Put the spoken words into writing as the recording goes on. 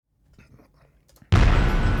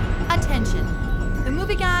Attention. The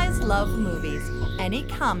movie guys love movies. Any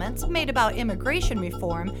comments made about immigration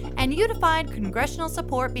reform and unified congressional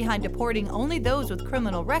support behind deporting only those with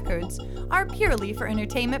criminal records are purely for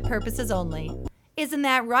entertainment purposes only. Isn't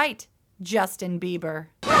that right, Justin Bieber?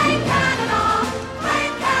 Brave Canada!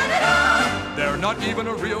 Brave Canada! They're not even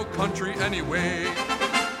a real country anyway.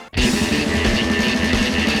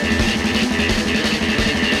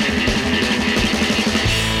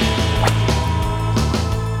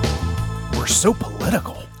 We're so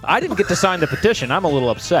political. I didn't get to sign the petition. I'm a little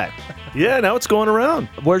upset. Yeah, now it's going around.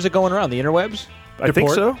 Where's it going around? The interwebs? I think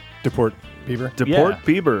so. Deport Bieber. Deport Yeah.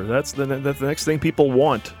 Bieber. That's the next thing people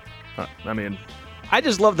want. I mean, I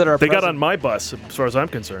just love that our they got president- on my bus, as far as I'm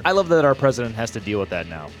concerned. I love that our president has to deal with that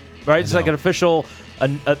now. Right? It's like an official.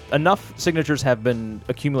 Enough signatures have been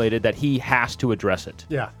accumulated that he has to address it.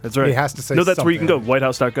 Yeah, That's right. He has to say No, that's where you can go, something.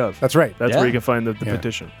 whitehouse.gov. That's right. That's Yeah. where you can find the Yeah.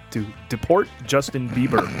 petition to deport Justin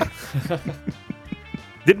Bieber.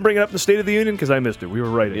 Didn't bring it up in the State of the Union because I missed it. We were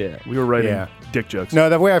writing. Yeah. We were writing Yeah. dick jokes. No,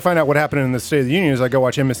 the way I find out what happened in the State of the Union is I go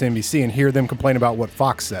watch MSNBC and hear them complain about what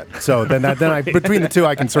Fox said. So then between the two,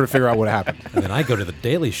 I can sort of figure out what happened. And then I go to the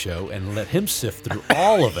Daily Show and let him sift through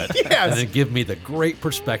all of it, Yes. and then give me the great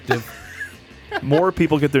perspective. More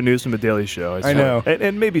people get their news from the Daily Show. I know.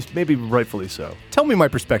 And maybe rightfully so. Tell me my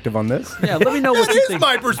perspective on this. Yeah, let me know what you think.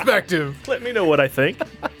 my perspective. Let me know what I think.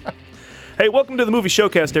 Hey, welcome to the Movie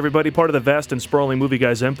Showcast, everybody, part of the vast and sprawling Movie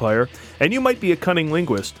Guys empire. And you might be a cunning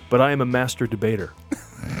linguist, but I am a master debater.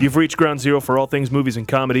 You've reached ground zero for all things movies and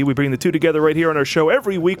comedy. We bring the two together right here on our show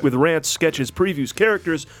every week with rants, sketches, previews,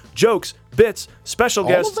 characters, jokes, bits, special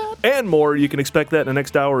guests, and more. You can expect that in the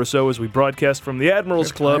next hour or so as we broadcast from the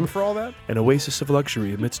Admirals Club, Time for all that? an oasis of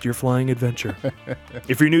luxury amidst your flying adventure.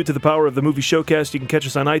 If you're new to the power of the Movie Showcast, you can catch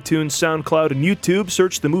us on iTunes, SoundCloud, and YouTube.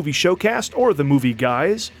 Search the Movie Showcast or the Movie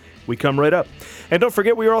Guys. We come right up. And don't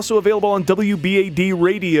forget, we are also available on WBAD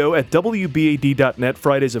Radio at WBAD.net,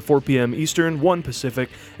 Fridays at 4 p.m. Eastern, 1 Pacific.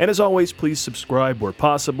 And as always, please subscribe where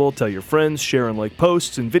possible. Tell your friends, share and like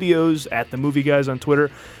posts and videos at The Movie Guys on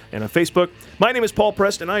Twitter and on Facebook. My name is Paul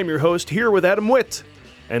Preston. I am your host, here with Adam Witt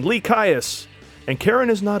and Lee Caius. And Karen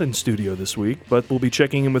is not in studio this week, but we'll be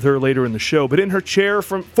checking in with her later in the show. But in her chair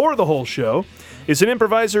for the whole show is an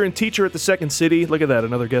improviser and teacher at the Second City. Look at that,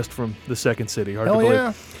 another guest from the Second City. Hard to believe.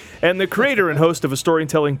 Yeah. And the creator and host of a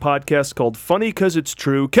storytelling podcast called Funny 'Cause It's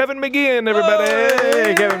True, Kevin McGeehan, everybody.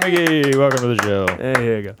 Hey, Kevin McGee, welcome to the show. Hey,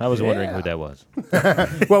 here you go. I was wondering who that was.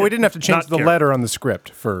 Well, we didn't have to change Not the Karen. letter on the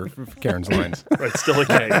script for Karen's lines. Right, still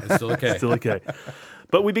okay. It's still okay. Still okay.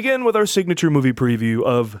 But we begin with our signature movie preview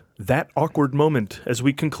of That Awkward Moment as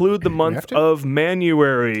we conclude the month to? of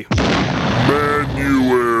Manuary.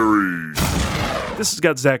 This has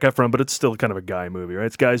got Zac Efron, but it's still kind of a guy movie, right?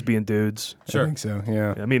 It's guys being dudes. I Sure. think so,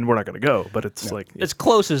 yeah. I mean, we're not going to go, but it's like... As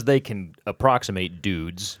close as they can approximate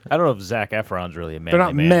dudes. I don't know if Zac Efron's really a man. They're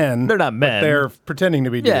not men. They're not men. They're pretending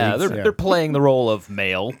to be dudes. yeah, they're playing the role of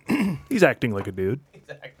male. He's acting like a dude.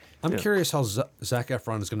 I'm curious how Zac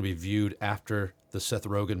Efron is going to be viewed after the Seth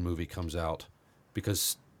Rogen movie comes out,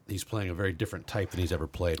 because he's playing a very different type than he's ever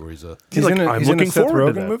played, where he's He's like, in a, I'm he's in a looking Seth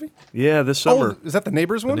forward to Rogen that. movie? Yeah, this summer. Oh, is that the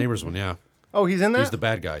Neighbors the one? Neighbors one, yeah. Oh, he's in that? He's the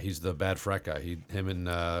bad guy. He's the bad frat guy. Him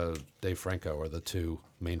and Dave Franco are the two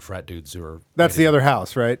main frat dudes who are... That's the other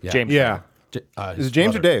house, right? Yeah. James. Yeah. His Is it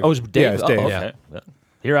James brother. or Dave? Oh, it's Dave. Yeah, it's Dave. Oh, okay.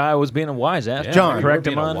 Here I was being a wise ass. Yeah, John. you were Correct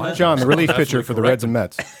being him a on wise- John, the relief Absolutely pitcher for the correct. Reds and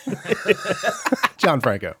Mets. John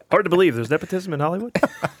Franco. Hard to believe. There's nepotism in Hollywood?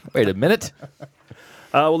 Wait a minute.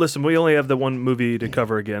 Well, listen, we only have the one movie to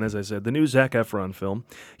cover again, as I said, the new Zac Efron film.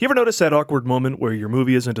 You ever notice that awkward moment where your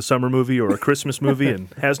movie isn't a summer movie or a Christmas movie and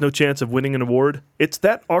has no chance of winning an award? It's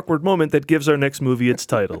that awkward moment that gives our next movie its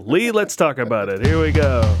title. Lee, let's talk about it. Here we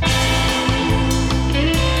go.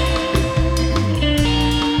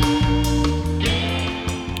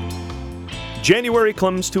 January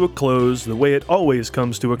comes to a close the way it always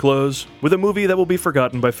comes to a close, with a movie that will be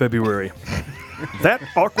forgotten by February. That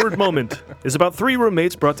Awkward Moment is about three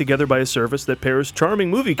roommates brought together by a service that pairs charming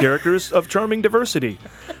movie characters of charming diversity.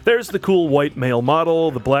 There's the cool white male model,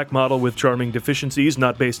 the black model with charming deficiencies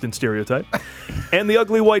not based in stereotype, and the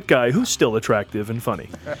ugly white guy who's still attractive and funny.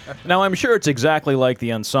 Now, I'm sure it's exactly like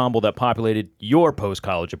the ensemble that populated your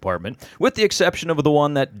post-college apartment, with the exception of the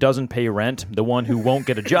one that doesn't pay rent, the one who won't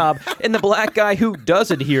get a job, and the black guy who does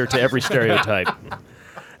adhere to every stereotype.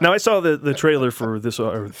 Now, I saw the trailer for this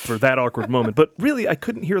for that awkward moment, but really, I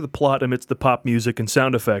couldn't hear the plot amidst the pop music and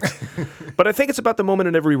sound effects. But I think it's about the moment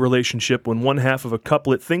in every relationship when one half of a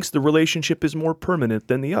couplet thinks the relationship is more permanent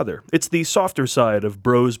than the other. It's the softer side of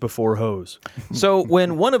bros before hoes. So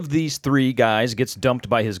when one of these three guys gets dumped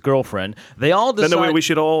by his girlfriend, they all decide... Then we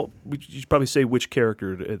should probably say which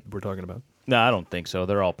character we're talking about. No, I don't think so.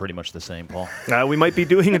 They're all pretty much the same, Paul. We might be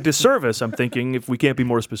doing a disservice, I'm thinking, if we can't be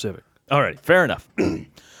more specific. All right, fair enough.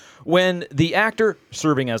 When the actor,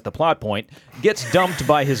 serving as the plot point, gets dumped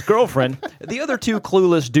by his girlfriend, the other two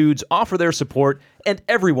clueless dudes offer their support, and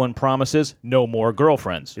everyone promises no more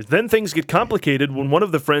girlfriends. Then things get complicated when one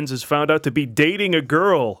of the friends is found out to be dating a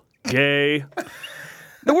girl. Gay.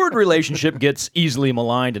 The word relationship gets easily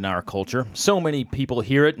maligned in our culture. So many people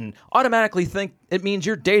hear it and automatically think it means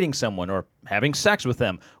you're dating someone or having sex with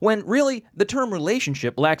them, when really the term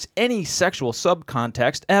relationship lacks any sexual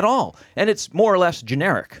subcontext at all, and it's more or less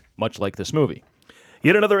generic, much like this movie.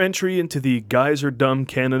 Yet another entry into the guys are dumb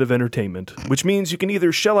canon of entertainment, which means you can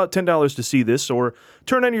either shell out $10 to see this or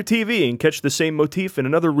turn on your TV and catch the same motif in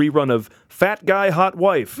another rerun of Fat Guy, Hot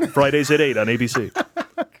Wife, Fridays at 8 on ABC.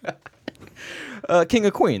 King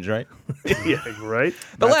of Queens, right? Yeah, right?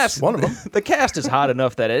 That's one of them. The cast is hot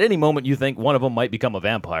enough that at any moment you think one of them might become a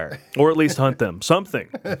vampire. Or at least hunt them. Something.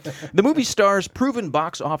 The movie stars proven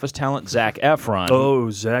box office talent Zac Efron. Oh,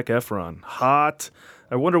 Zac Efron. Hot.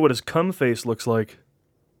 I wonder what his cum face looks like.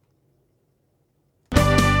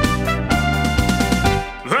 That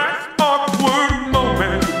awkward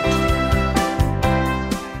moment.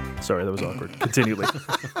 Sorry, that was awkward. Continue, Lee.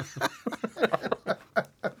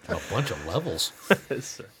 A bunch of levels.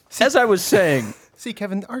 As I was saying, See,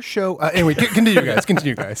 Kevin, our show... anyway, continue, guys.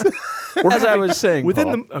 Continue, guys. as I was saying, Within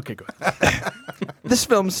Paul, the... Okay, go ahead. this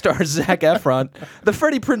film stars Zac Efron, the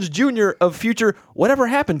Freddie Prinze Jr. of future Whatever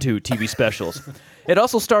Happened To TV specials. It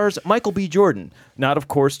also stars Michael B. Jordan, not, of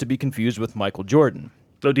course, to be confused with Michael Jordan.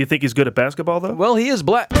 So do you think he's good at basketball, though? Well, he is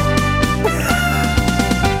black. That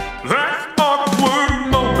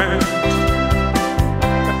awkward moment.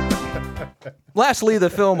 Lastly,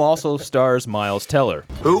 the film also stars Miles Teller.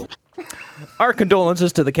 Who? Our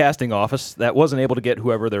condolences to the casting office that wasn't able to get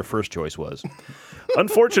whoever their first choice was.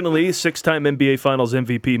 Unfortunately, six-time NBA Finals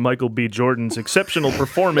MVP Michael B. Jordan's exceptional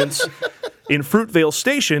performance in Fruitvale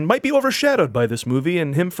Station might be overshadowed by this movie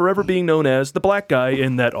and him forever being known as the black guy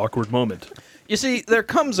in that awkward moment. You see, there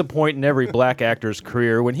comes a point in every black actor's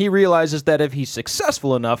career when he realizes that if he's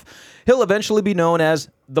successful enough, he'll eventually be known as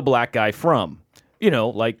the black guy from. You know,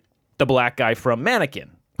 like the black guy from Mannequin,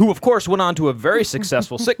 who of course went on to a very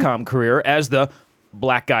successful sitcom career as the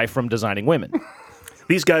black guy from Designing Women.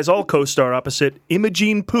 These guys all co-star opposite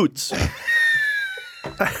Imogene Poots.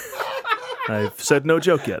 I've said no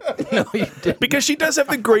joke yet. No, you didn't. Because she does have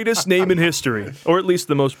the greatest name in history, or at least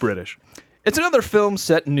the most British. It's another film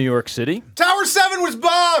set in New York City. Tower 7 was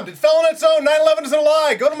bombed. It fell on its own. 9/11 isn't a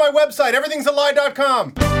lie. Go to my website,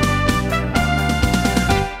 everythingsalie.com.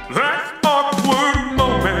 That awkward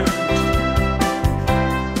moment.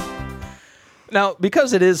 Now,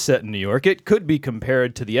 because it is set in New York, it could be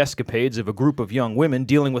compared to the escapades of a group of young women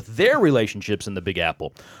dealing with their relationships in the Big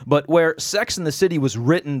Apple. But where Sex and the City was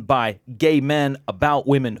written by gay men about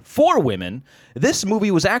women for women, this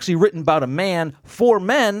movie was actually written about a man for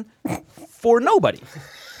men for nobody.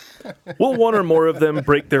 Will one or more of them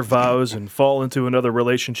break their vows and fall into another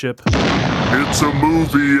relationship? It's a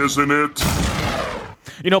movie, isn't it?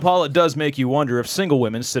 You know, Paul, it does make you wonder if single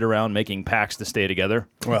women sit around making pacts to stay together.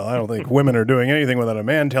 Well, I don't think women are doing anything without a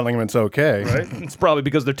man telling them it's okay. Right? It's probably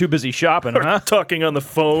because they're too busy shopping, huh? Talking on the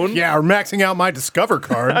phone. Yeah, or maxing out my Discover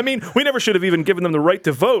card. I mean, we never should have even given them the right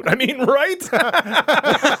to vote. I mean, right?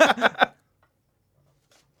 That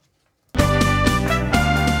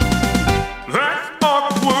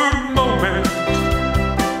awkward moment.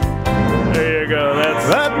 There you go. That's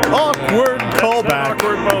that awkward callback.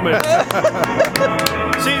 awkward moment.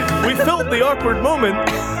 See, we filled the awkward moment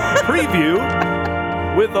preview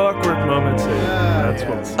with awkward moments. That's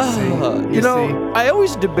what. You know, I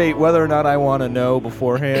always debate whether or not I want to know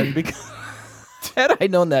beforehand because had I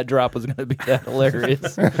known that drop was going to be that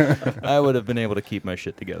hilarious, I would have been able to keep my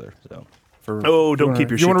shit together. So. Don't keep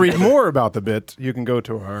your shit You want to read together. more about the bit, you can go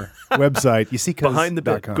to our website, Behind the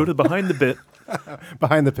bit. Go to Behind the Bit.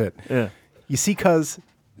 Behind the Pit. Yeah.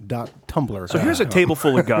 YouSeeCuz.tumblr. So here's a table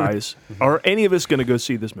full of guys. Are any of us going to go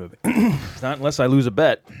see this movie? Not unless I lose a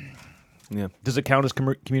bet. Yeah. Does it count as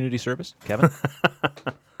community service, Kevin?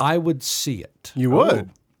 I would see it. You would.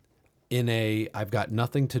 I've got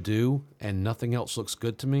nothing to do and nothing else looks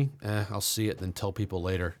good to me, I'll see it and then tell people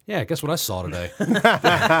later, yeah, guess what I saw today?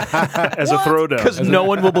 As a throwdown. Because no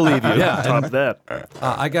one will believe you. Yeah. Top that.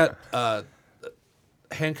 I got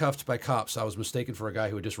handcuffed by cops. I was mistaken for a guy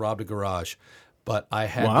who had just robbed a garage. But I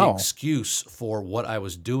had the excuse for what I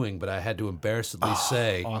was doing, but I had to embarrassedly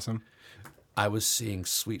say Awesome. I was seeing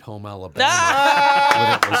Sweet Home Alabama.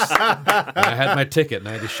 And I had my ticket, and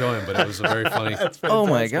I had to show him, but it was a very funny. Oh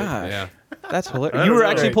my gosh. Yeah. That's hilarious. You were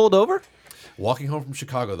actually pulled over? Walking home from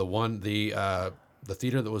Chicago, the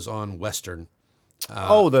theater that was on Western.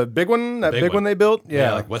 The big one? That big one they built?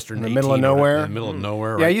 Yeah. Like Western in the 18 middle of nowhere. In the middle of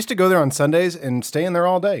nowhere. Yeah, I Right? used to go there on Sundays and stay in there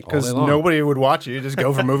all day because day long. nobody would watch you. You just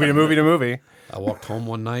go from movie to movie to movie. I walked home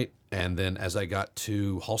one night, and then as I got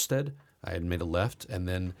to Halstead, I had made a left, and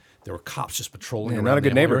then there were cops just patrolling around not a the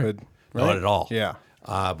good neighborhood, area. Not right? at all. Yeah.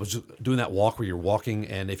 I was just doing that walk where you're walking,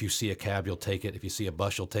 and if you see a cab, you'll take it. If you see a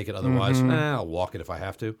bus, you'll take it. Otherwise, I'll walk it if I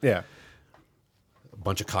have to. Yeah. A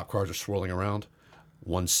bunch of cop cars are swirling around.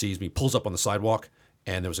 One sees me, pulls up on the sidewalk,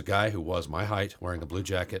 and there was a guy who was my height, wearing a blue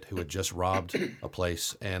jacket, who had just robbed a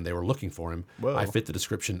place, and they were looking for him. Whoa. I fit the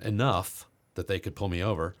description enough that they could pull me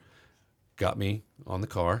over, got me on the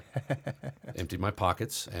car, emptied my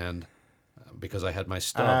pockets, and because I had my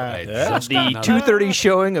stub, I had just The gotten out of- 2:30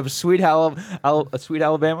 showing of Sweet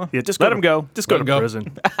Alabama? Yeah, just let him go. Just go Let to him go.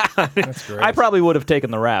 prison. That's great. I probably would have taken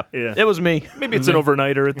the rap. Yeah. It was me. Maybe it's an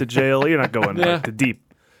overnighter at the jail. You're not going Yeah. like, to deep.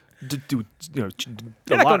 You're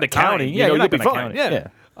not going to county. Yeah, you'll you're not be going to fine. county. Yeah.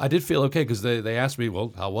 I did feel okay because they asked me,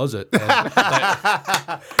 well, how was it? And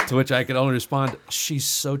to which I could only respond, she's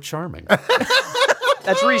so charming.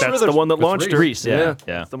 That's Reese. That's the one that launched her. Reese, yeah. Yeah. Yeah.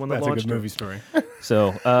 That's the one that That's a launched good her. movie story.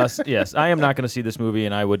 So, yes, I am not going to see this movie,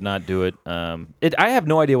 and I would not do it. I have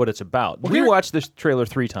no idea what it's about. We watched this trailer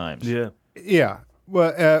 3 times. Yeah. Yeah.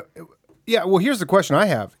 Well, well, here's the question I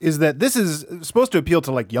have: is that this is supposed to appeal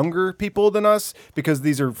to like younger people than us because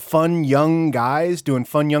these are fun young guys doing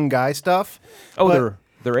fun young guy stuff. Oh, But-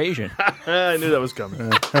 they're Asian. I knew that was coming.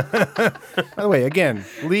 By the way, again,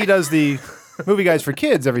 Lee does the movie guys for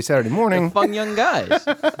kids every Saturday morning. Fun young guys.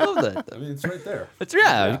 Love that. I mean, it's right there. It's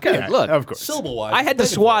okay, look. Of course. Syllable-wise. I had to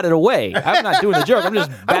swat it away. I'm not doing the joke. I'm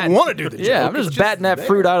just batting. I don't want to do the joke. Yeah, I'm It's just batting that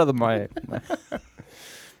fruit out of my.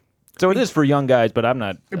 So it is for young guys, but I'm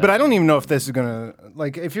not. But I don't even know if this is gonna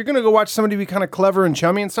like if you're gonna go watch somebody be kind of clever and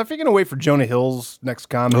chummy and stuff. You're gonna wait for Jonah Hill's next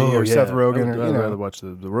comedy or Seth Rogen. I'd rather watch the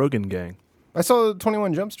Rogen gang. I saw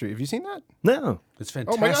 21 Jump Street. Have you seen that? No. It's Oh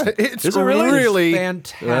fantastic. my god, it's Is it really? really,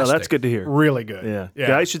 fantastic. Well, that's good to hear. really good. Yeah.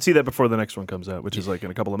 Guys should see that before the next one comes out, which is like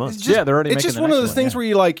in a couple of months. Yeah, they're already It's making just the one of next those things one, where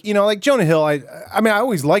you like, like Jonah Hill. I mean, I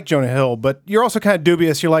always like Jonah Hill, but you're also kind of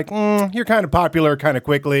dubious. You're like, you're kind of popular kind of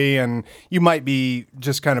quickly, and you might be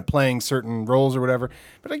just kind of playing certain roles or whatever.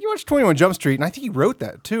 But like you watch 21 Jump Street, and I think he wrote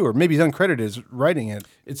that too, or maybe he's uncredited as writing it.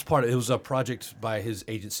 It was a project by his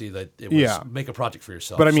agency that it was Yeah. make a project for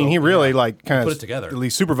yourself. But I mean, So, he really yeah, like kind of put it together. At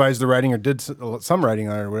least supervised the writing or did some writing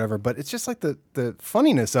on it or whatever. But it's just like the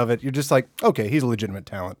funniness of it. You're just like, okay, he's a legitimate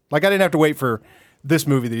talent. Like I didn't have to wait for this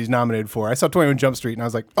movie that he's nominated for. I saw 21 Jump Street and I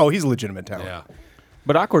was like, oh, he's a legitimate talent. Yeah.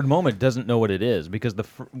 But Awkward Moment doesn't know what it is because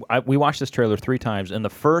we watched this trailer 3 times, and the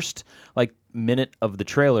first minute of the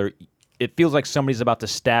trailer, it feels like somebody's about to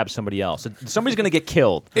stab somebody else. Somebody's going to get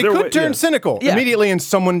killed. It could turn cynical Yeah. immediately and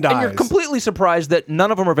someone dies. And you're completely surprised that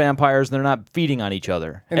none of them are vampires and they're not feeding on each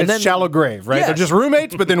other. And it's then, shallow grave, right? Yes. They're just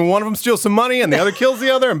roommates, but then one of them steals some money and the other kills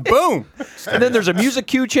the other, and boom. And then there's a music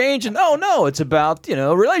cue change, and oh no, it's about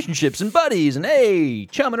relationships and buddies and hey,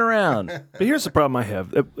 chumming around. But here's the problem I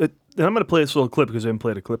have. And I'm going to play this little clip because I haven't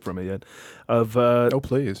played a clip from it yet. Oh,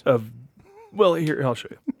 please. Well, here, I'll show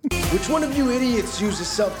you. Which one of you idiots uses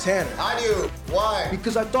self tanner? I do. Why?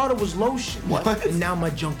 Because I thought it was lotion. What? And now my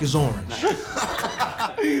junk is orange.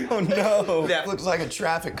 Oh no. That looks like a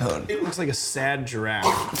traffic cone. It looks like a sad giraffe.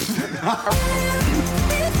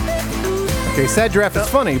 Okay, sad giraffe is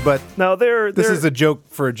funny, but Now, this is a joke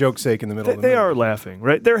for a joke's sake in the middle of the they movie. are laughing,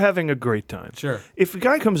 right? They're having a great time. Sure. If a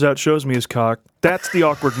guy comes out, shows me his cock, that's the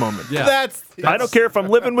awkward moment. Yeah. That's I don't care if I'm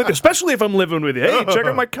living with you, especially if I'm living with you. Hey, check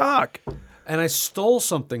out my cock. And I stole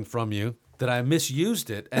something from you that I misused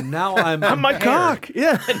it, and now I'm My impaired. cock.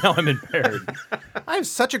 Yeah. Now I'm impaired. I have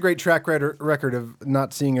such a great track record of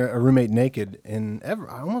not seeing a roommate naked in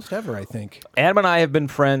almost ever, I think. Adam and I have been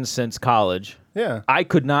friends since college. Yeah. I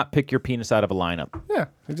could not pick your penis out of a lineup. Yeah,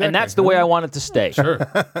 exactly. And that's the way I want it to stay. Sure.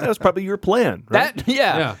 That was probably your plan, right?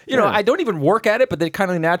 Yeah. I don't even work at it, but it kind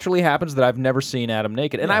of naturally happens that I've never seen Adam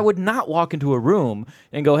naked. And I would not walk into a room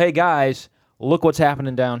and go, hey, guys, look what's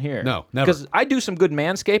happening down here. No, never. Because I do some good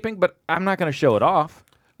manscaping, but I'm not going to show it off.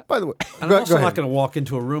 By the way, And I'm also not going to walk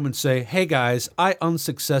into a room and say, "Hey guys, I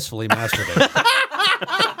unsuccessfully masturbated.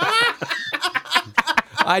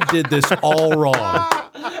 I did this all wrong,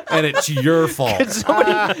 and it's your fault."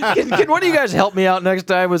 Can one of you guys help me out next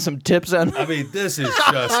time with some tips on? I mean, this is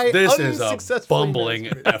a bumbling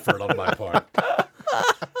effort on my part.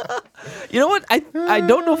 You know what? I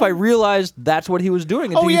don't know if I realized that's what he was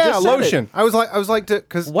doing. Until you just said lotion. It. I was like,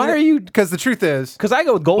 because Why are you? Because the truth is, because I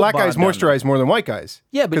go with Gold black Bond guys down moisturize more than white guys.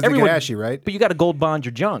 Yeah, but because they everyone get ashy, right? But you got to Gold Bond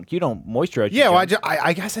your junk. You don't moisturize. Yeah, your well, junk.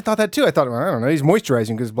 I guess I thought that too. I thought, well, I don't know, he's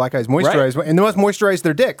moisturizing because black guys moisturize, and they must moisturize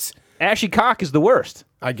their dicks. Ashy cock is the worst.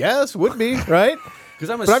 I guess would be right. Because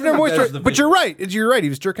I'm But I've never assuming moisturized. But you're right. You're right. He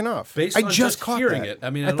was jerking off. Based I on just just caught hearing that. it. I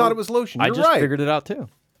mean, I thought it was lotion. I You're just right. figured it out too.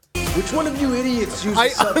 Which one of you idiots uses I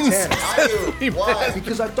self-tanner? Why?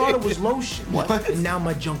 Because I thought it was lotion. What? And now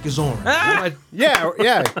my junk is orange.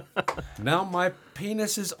 Yeah. Now my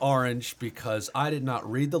penis is orange because I did not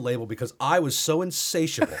read the label because I was so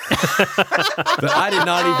insatiable that I did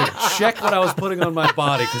not even check what I was putting on my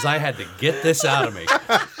body because I had to get this out of me.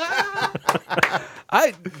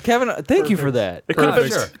 Kevin, thank you for that. It could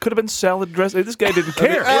have been salad dressing. This guy didn't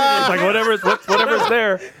care. It's like whatever's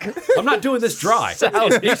there. I'm not doing this dry.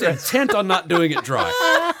 He's intent on not doing it dry.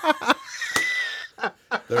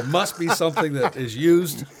 There must be something that is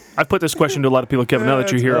used. I've put this question to a lot of people, Kevin. Now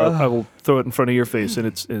that you're here, I will throw it in front of your face, and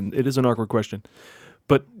it is an awkward question.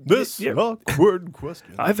 But awkward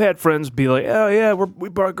question. I've had friends be like, "Oh yeah, we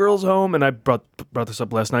brought girls home," and I brought this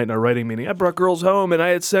up last night in our writing meeting. I brought girls home, and I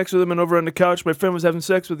had sex with them, and over on the couch, my friend was having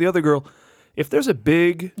sex with the other girl. If there's a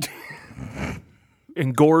big,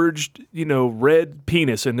 engorged, red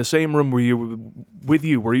penis in the same room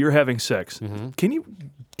where you're having sex, can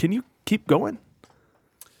you keep going?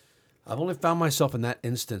 I've only found myself in that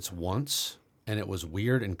instance once, and it was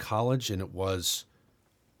weird in college, and it was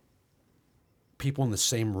people in the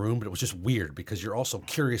same room, but it was just weird because you're also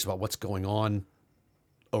curious about what's going on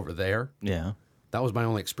over there. Yeah. That was my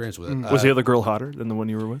only experience with it. Was the other girl hotter than the one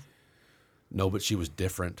you were with? No, but she was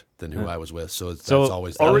different than who I was with, so that's So,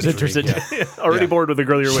 always I was intriguing. interested. Already bored with the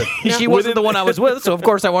girl you're with. She wasn't the one I was with, so of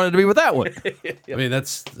course I wanted to be with that one. I mean,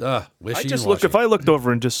 that's wishy I just and looked. washy. If I looked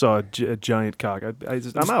over and just saw a giant cock,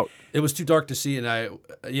 I'm out. It was too dark to see, and I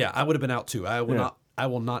would have been out too. I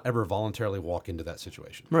will not ever voluntarily walk into that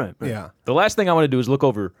situation. Right. Yeah. The last thing I want to do is look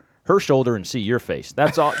over her shoulder and see your face.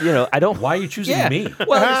 That's all. I don't. Why are you choosing me?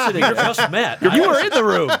 Well, you're sitting You're there. just met. You were in the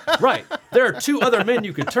room. Right. There are two other men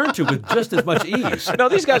you could turn to with just as much ease. No,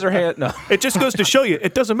 these guys are no. It just goes to show you,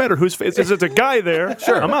 it doesn't matter whose face. If there's a guy there,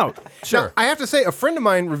 sure, I'm out. Sure. Now, I have to say, a friend of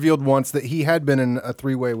mine revealed once that he had been in a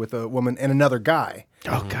three-way with a woman and another guy.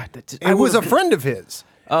 Oh God, It was a friend of his.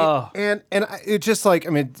 Oh. And it just like,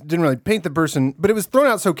 it didn't really paint the person, but it was thrown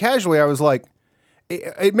out so casually. I was like,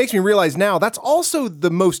 it makes me realize now that's also the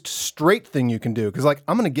most straight thing you can do. Because like,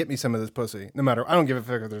 I'm going to get me some of this pussy, no matter, I don't give a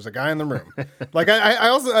fuck if there's a guy in the room. Like I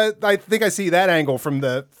also think I see that angle from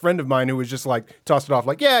the friend of mine who was just like, tossed it off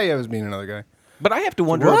like, yeah, it was me and another guy. But I have to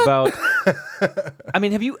wonder about. I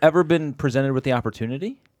mean, have you ever been presented with the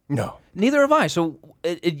opportunity? No. Neither have I. So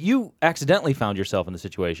you accidentally found yourself in the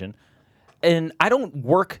situation, and I don't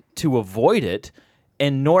work to avoid it,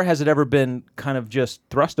 and nor has it ever been kind of just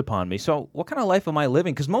thrust upon me. So what kind of life am I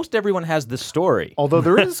living? Because most everyone has this story. Although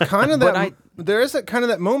there is kind of But that, there is that kind of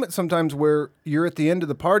that moment sometimes where you're at the end of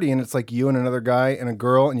the party and it's like you and another guy and a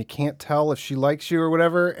girl, and you can't tell if she likes you or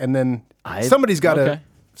whatever, and then somebody's got to okay.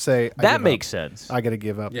 say I That give makes up. sense. I got to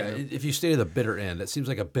give up. Yeah, if you stay to the bitter end, it seems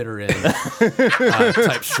like a bitter end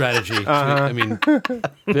type strategy. I mean,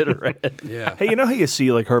 Bitter end. yeah. Hey, you know how you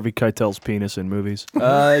see like Harvey Keitel's penis in movies? You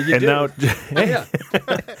and do. now, Yeah.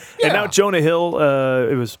 and now Jonah Hill,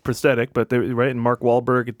 it was prosthetic, but right, and Mark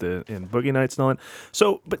Wahlberg in Boogie Nights and all that.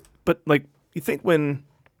 So, but like, you think when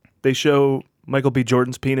they show Michael B.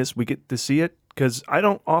 Jordan's penis, we get to see it? Because I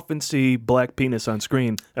don't often see black penis on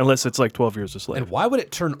screen unless it's like 12 Years a Slave. And why would it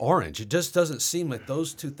turn orange? It just doesn't seem like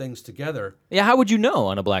those two things together. Yeah, how would you know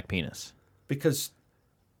on a black penis? Because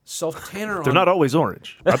self-tanner They're not always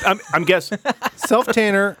orange. I'm guessing.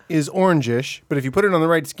 Self-tanner is orangish, but if you put it on the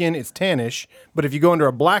right skin, it's tannish. But if you go under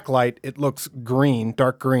a black light, it looks green,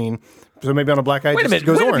 dark green. So maybe on a black eye, Wait a it minute. just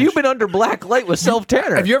goes When orange. have you been under black light with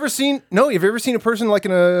self-tanner? Have you ever seen? No, have you ever seen a person like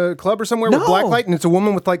in a club or somewhere with No. black light, and it's a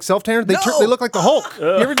woman with like self-tanner? They they look like the Hulk. You've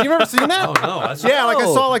ever seen that? Oh, no. That's Yeah, like I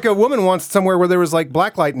saw like a woman once somewhere where there was like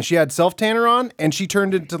black light, and she had self-tanner on, and she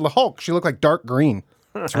turned into the Hulk. She looked like dark green.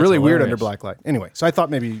 It's really weird under hilarious. black light. Anyway, so I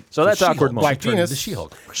thought maybe So that's awkward. Black She turned penis. into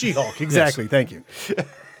She-Hulk. She-Hulk, exactly. Thank you.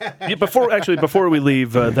 Yeah, before we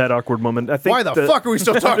leave that awkward moment, I think Why the fuck are we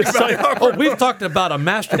still talking about the awkward? Oh, we've talked about a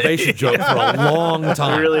masturbation joke for a long I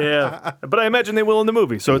time. really have. But I imagine they will in the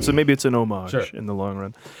movie, so maybe it's an homage Sure. in the long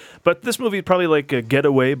run. But this movie is probably like a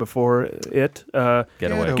getaway before it.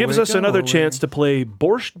 Getaway. Gives us another chance to play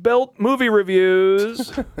Borscht Belt movie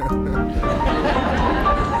reviews.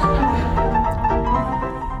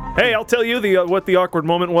 Hey, I'll tell you what the awkward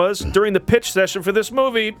moment was during the pitch session for this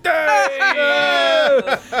movie. The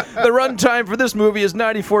runtime for this movie is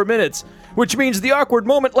 94 minutes, which means the awkward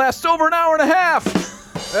moment lasts over an hour and a half.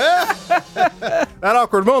 That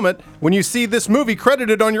awkward moment when you see this movie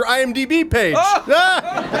credited on your IMDb page.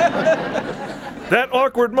 That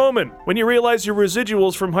awkward moment when you realize your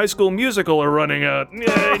residuals from High School Musical are running out.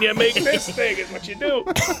 And you make this thing is what you do.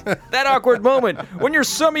 That awkward moment when your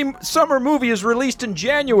summer movie is released in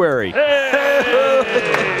January.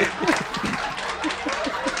 Hey!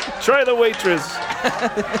 Try the waitress.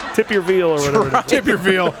 Tip your veal or whatever. it is. Tip your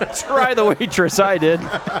veal. Try the waitress, I did.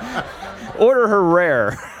 Order her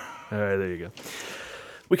rare. All right, there you go.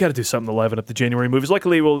 We got to do something to liven up the January movies.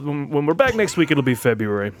 Luckily, when we're back next week, it'll be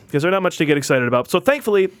February because there's not much to get excited about. So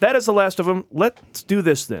thankfully, that is the last of them. Let's do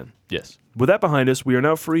this then. Yes. With that behind us, we are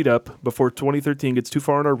now freed up before 2013 gets too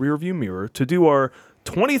far in our rearview mirror to do our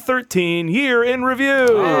 2013 year in review.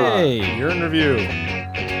 Hey. You're in review.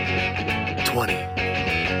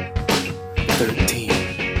 2013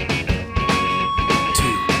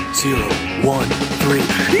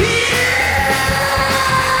 2013.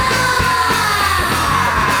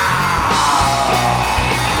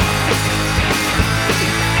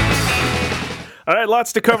 All right,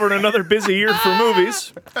 lots to cover in another busy year for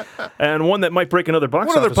movies, and one that might break another box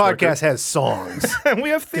What other office podcast record. has songs? And we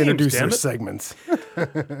have themes, Introduce damn their it. segments.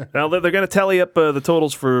 Now, they're going to tally up the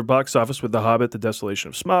totals for box office with The Hobbit, The Desolation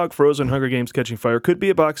of Smaug, Frozen, Hunger Games, Catching Fire. Could be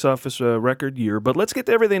a box office record year, but let's get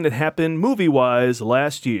to everything that happened movie-wise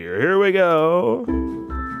last year. Here we go.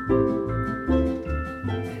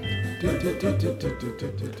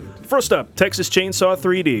 First up, Texas Chainsaw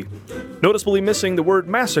 3D. Noticeably missing the word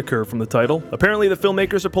massacre from the title. Apparently the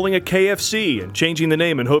filmmakers are pulling a KFC and changing the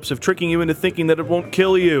name in hopes of tricking you into thinking that it won't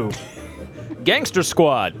kill you. Gangster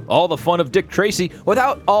Squad. All the fun of Dick Tracy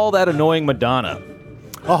without all that annoying Madonna.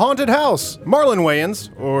 A Haunted House. Marlon Wayans,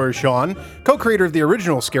 or Sean, co-creator of the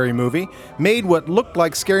original Scary Movie, made what looked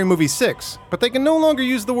like Scary Movie 6, but they can no longer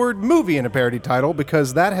use the word movie in a parody title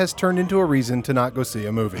because that has turned into a reason to not go see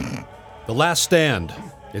a movie. The Last Stand.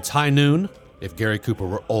 It's high noon. If Gary Cooper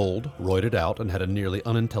were old, roided out, and had a nearly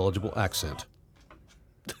unintelligible accent.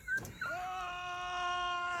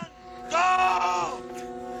 Go!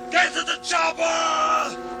 Get to the chopper!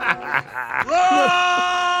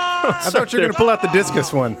 I thought you were going to pull out the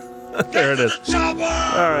discus one. There it is. Chopper!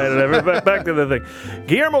 All right, back to the thing.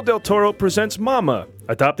 Guillermo del Toro presents Mama.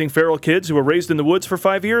 Adopting feral kids who were raised in the woods for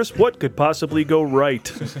 5 years? What could possibly go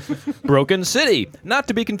right? Broken City. Not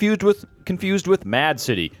to be confused with Mad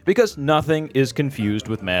City, because nothing is confused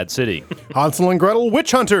with Mad City. Hansel and Gretel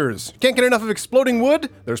Witch Hunters. Can't get enough of exploding wood?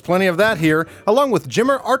 There's plenty of that here, along with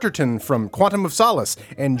Jimmer Arterton from Quantum of Solace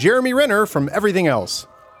and Jeremy Renner from Everything Else.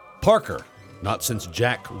 Parker. Not since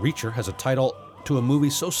Jack Reacher has a title to a movie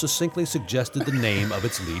so succinctly suggested the name of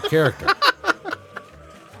its lead character.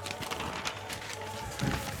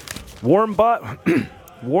 Warm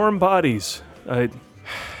bodies.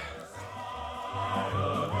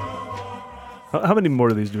 How many more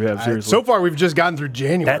of these do we have? Seriously. So far, we've just gotten through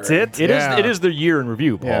January. That's it? It is the year in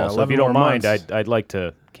review, Paul. Yeah, so if 11 you don't more mind, months. I'd like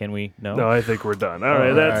to. Can we? No. No, I think we're done. All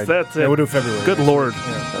right, right. that's it. Yeah, we'll do February. Good Lord.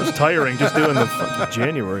 That was tiring just doing the fucking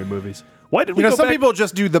January movies. Why did we go some back? people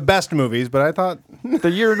just do the best movies, but I thought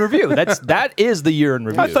The year in review. That is the year in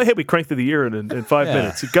review. I thought, hey, we cranked through the year in 5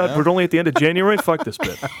 minutes. God, we're only at the end of January? Fuck this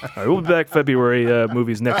bit. All right, we'll be back February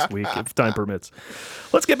movies next week, if time permits.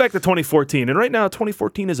 Let's get back to 2014. And right now,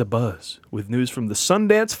 2014 is abuzz with news from the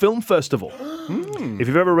Sundance Film Festival. If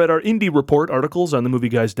you've ever read our Indie Report articles on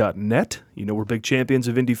themovieguys.net, you know we're big champions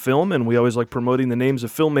of indie film, and we always like promoting the names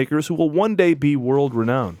of filmmakers who will one day be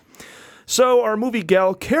world-renowned. So our movie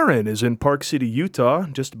gal Karen is in Park City, Utah,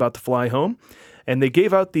 just about to fly home. And they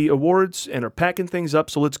gave out the awards and are packing things up.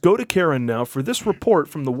 So let's go to Karen now for this report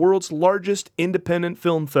from the world's largest independent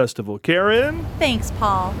film festival. Karen? Thanks,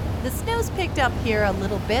 Paul. The snow's picked up here a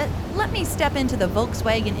little bit. Let me step into the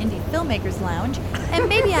Volkswagen Indie Filmmakers Lounge, and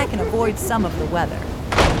maybe I can avoid some of the weather.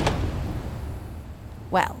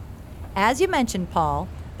 Well, as you mentioned, Paul,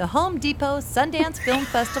 the Home Depot Sundance Film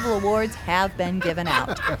Festival Awards have been given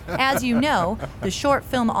out. As you know, the Short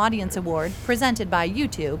Film Audience Award, presented by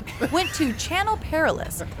YouTube, went to Channel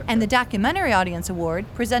Perilous, and the Documentary Audience Award,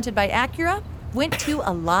 presented by Acura, went to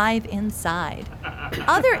Alive Inside.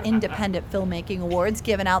 Other independent filmmaking awards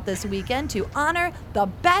given out this weekend to honor the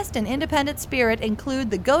best in independent spirit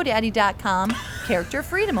include the GoDaddy.com Character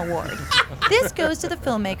Freedom Award. This goes to the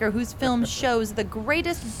filmmaker whose film shows the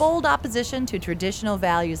greatest bold opposition to traditional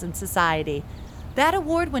values in society. That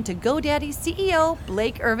award went to GoDaddy CEO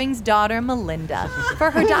Blake Irving's daughter, Melinda,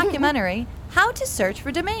 for her documentary, How to Search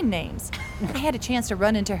for Domain Names. I had a chance to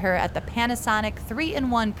run into her at the Panasonic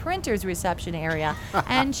 3-in-1 printers reception area,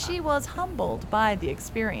 and she was humbled by the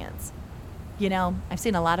experience. You know, I've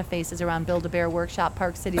seen a lot of faces around Build-A-Bear Workshop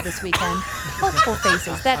Park City this weekend. Hopeful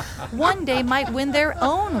faces that one day might win their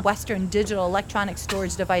own Western Digital Electronic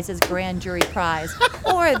Storage Devices Grand Jury Prize.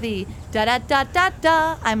 Or the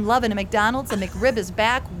da-da-da-da-da, I'm loving a McDonald's, a McRib is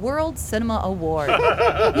back World Cinema Award.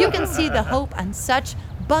 You can see the hope on such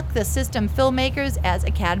buck-the-system filmmakers as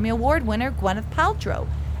Academy Award winner Gwyneth Paltrow,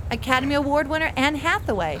 Academy Award winner Anne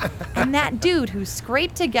Hathaway, and that dude who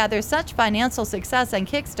scraped together such financial success on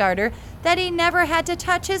Kickstarter that he never had to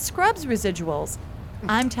touch his Scrubs residuals.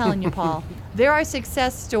 I'm telling you, Paul, there are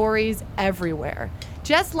success stories everywhere.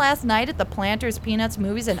 Just last night at the Planters Peanuts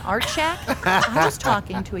Movies and Art Shack, I was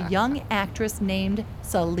talking to a young actress named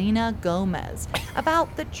Selena Gomez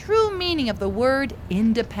about the true meaning of the word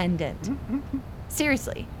independent.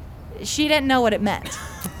 Seriously, she didn't know what it meant.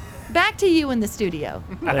 Back to you in the studio.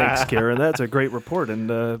 Thanks, Karen. That's a great report and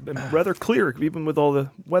rather clear, even with all the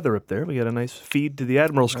weather up there. We got a nice feed to the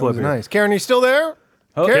Admirals Club here. Nice. Karen, you still there?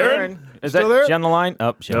 Oh, Karen? Is Still that there? she on the line?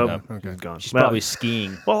 Oh, she hung Nope, up. he's gone. She's Well, probably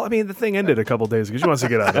skiing. Well, I mean, the thing ended a couple days ago. She wants to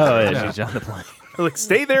get out of Oh, it. yeah, she's on the plane. Like,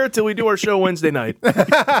 stay there until we do our show Wednesday night.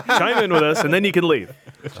 Chime in with us, and then you can leave.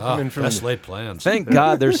 Best laid plans. Thank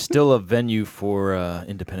God there's still a venue for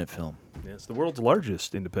independent film. Yeah, it's the world's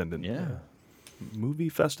largest independent movie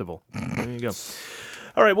festival. There you go.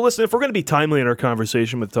 All right, well, listen, if we're going to be timely in our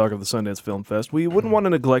conversation with talk of the Sundance Film Fest, we wouldn't want to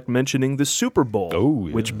neglect mentioning the Super Bowl,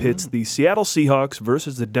 which pits the Seattle Seahawks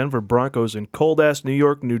versus the Denver Broncos in cold-ass New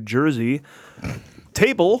York, New Jersey.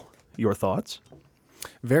 Table, your thoughts?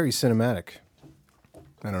 Very cinematic.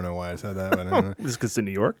 I don't know why I said that. But I don't know. Is it because it's in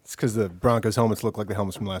New York? It's because the Broncos helmets look like the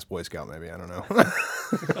helmets from Last Boy Scout, maybe. I don't know.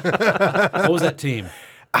 What was that team?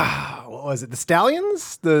 What was it? The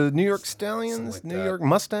Stallions? The New York Stallions? like New that. York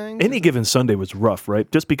Mustangs? Any given Sunday was rough, right?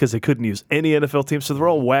 Just because they couldn't use any NFL teams, so they're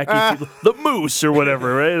all wacky. The Moose or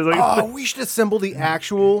whatever, right? It's like, We should assemble the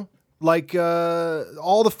actual, like,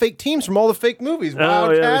 all the fake teams from all the fake movies. yeah,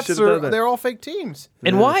 we Wildcats, should've done that. they're all fake teams.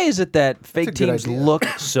 And why is it that fake a good teams idea. look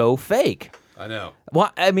so fake? I know.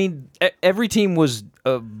 Well, I mean, every team was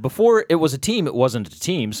before it was a team. It wasn't a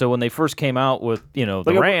team. So when they first came out with the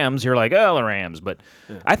Rams, you're like, oh, the Rams. But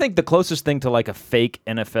I think the closest thing to like a fake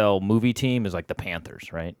NFL movie team is like the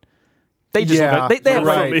Panthers, right? They just Yeah, look like, they have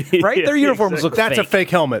right. right. Their uniforms look That's fake. a fake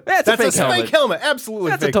helmet. That's a fake helmet. fake helmet.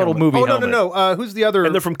 Absolutely That's a fake total helmet. movie Oh, no, helmet. no. Who's the other?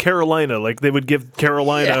 and they're from Carolina. Like, they would give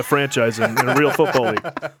Carolina a franchise in a real football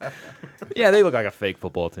league. Yeah, they look like a fake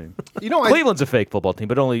football team. You know, Cleveland's a fake football team,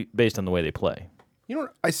 but only based on the way they play.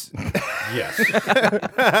 Yes.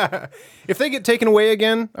 If they get taken away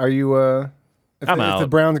again, are you? If I'm If the out.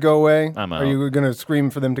 Browns go away, I'm are out. you going to scream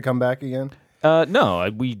for them to come back again? No,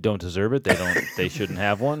 we don't deserve it. They don't. They shouldn't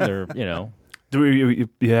have one. They're You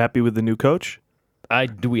happy with the new coach?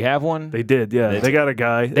 Do we have one? They did, yeah. They got a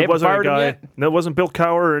guy. They It wasn't a haven't fired him guy. yet? No, it wasn't Bill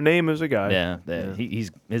Cowher. Her name is a guy. Yeah,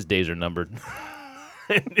 his days are numbered.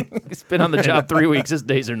 He's been on the job 3 weeks. His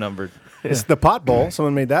days are numbered. It's the pot bowl.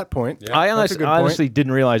 Someone made that point. Yeah. I That's a good point. honestly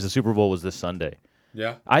didn't realize the Super Bowl was this Sunday.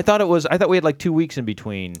 Yeah. I thought we had like 2 weeks in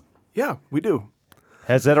between. Yeah, we do.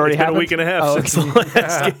 Has that already It's been happened? a week and a half since the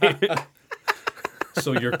last game.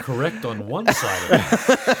 So you're correct on one side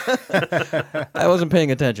of it. I wasn't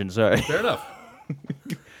paying attention. Sorry. Fair enough.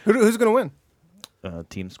 Who's going to win?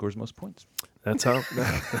 Team scores most points. That's how.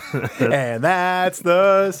 And that's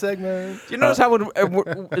the segment. You notice how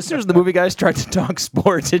as soon as the movie guys tried to talk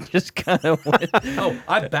sports, it just kind of went. Oh,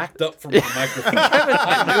 I backed up from the microphone.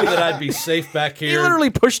 I knew that I'd be safe back He here.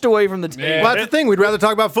 literally pushed away from the table. Yeah. Well, that's the thing. We'd rather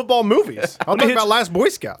talk about football movies. I'll talk hit about you- Last Boy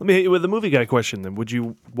Scout. Let me hit you with a movie guy question then. Would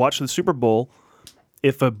you watch the Super Bowl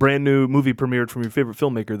if a brand new movie premiered from your favorite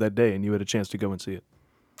filmmaker that day and you had a chance to go and see it?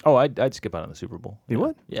 Oh, I'd skip out on the Super Bowl. You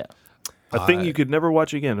would? Yeah. A thing you could never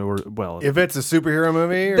watch again, or, well... If it's a superhero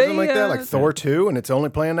movie or They, something like that, like Thor 2, and it's only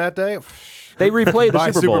playing that day, They replay the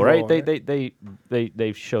Buy Super Bowl, Super right? Bowl,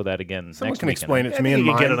 They show that again. someone next can weekend. explain it to I me think in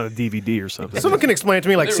you can get it mine. on a DVD or something. Someone can explain it to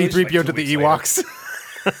me like They release C-3PO like to 2 the weeks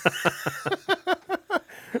Ewoks.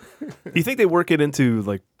 Do you think they work it into,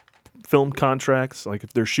 like, film contracts? Like,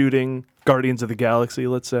 if they're shooting Guardians of the Galaxy,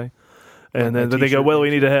 let's say, and then they go, well, we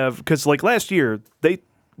need to have... Because, like, last year, they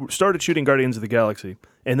started shooting Guardians of the Galaxy,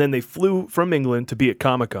 and then they flew from England to be at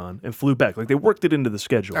Comic-Con and flew back. Like, they worked it into the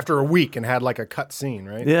schedule. After a week and had like a cut scene,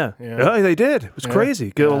 right? Yeah. Yeah. Oh, they did. It was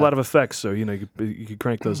crazy. Get a lot of effects, so you could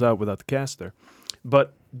crank those out without the cast there.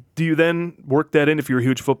 But do you then work that in, if you're a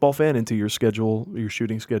huge football fan, into your schedule, your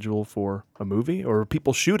shooting schedule for a movie? Or are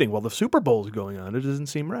people shooting while the Super Bowl is going on? It doesn't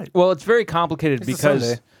seem right. Well, it's very complicated It's a because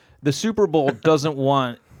Sunday. the Super Bowl doesn't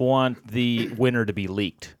want the winner to be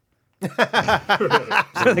leaked.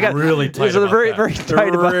 Really tight. So they're about very, that. very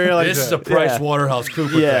tight about This is a Price Waterhouse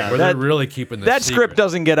Cooper Yeah, thing where they're really keeping this that secret. script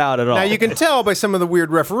doesn't get out at all. Now you can tell by some of the weird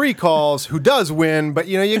referee calls who does win, but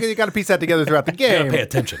you got to piece that together throughout the You game. gotta pay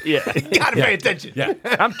attention. yeah, You got to pay attention. Yeah.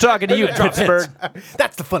 I'm talking to you, Pittsburgh.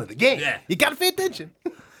 That's the fun of the game. Yeah. You got to pay attention.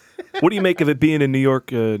 What do you make of it being in New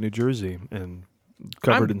York, New Jersey, and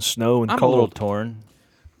covered in snow and I'm a cold? little torn.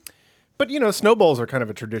 But snowballs are kind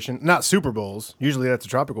of a tradition. Not Super Bowls. Usually that's a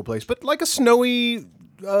tropical place. But like a snowy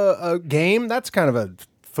game, that's kind of a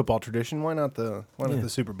football tradition. Why not the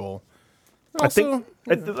Super Bowl? Also,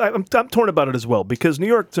 I'm torn about it as well, because New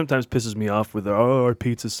York sometimes pisses me off with our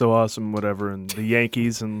pizza's so awesome, whatever, and the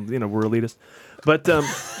Yankees, and we're elitist. But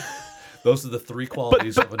Those are the three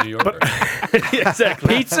qualities of a New Yorker.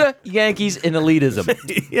 exactly, Pizza, Yankees, and elitism.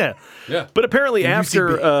 yeah. Yeah. But apparently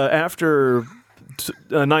after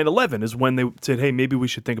 9/11 is when they said, hey, maybe we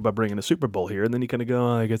should think about bringing a Super Bowl here. And then you kind of go,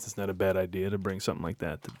 I guess it's not a bad idea to bring something like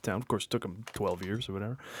that to the town. Of course, it took them 12 years or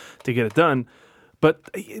whatever to get it done. But,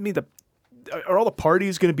 I mean, are all the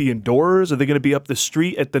parties going to be indoors? Are they going to be up the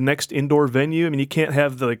street at the next indoor venue? I mean, you can't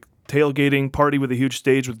have the tailgating party with a huge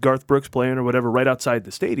stage with Garth Brooks playing or whatever right outside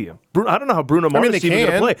the stadium. I don't know how Bruno Mars is even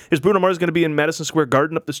going to play. Is Bruno Mars going to be in Madison Square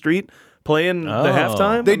Garden up the street playing the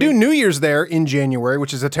halftime? They do New Year's there in January,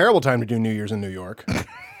 which is a terrible time to do New Year's in New York.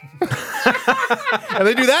 And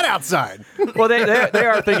they do that outside. Well, they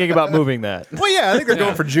are thinking about moving that. Well, yeah, I think they're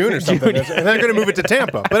going for June or something. And they're going to move it to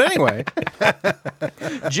Tampa. But anyway.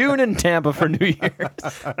 June in Tampa for New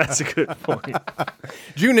Year's. That's a good point.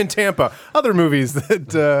 June in Tampa. Other movies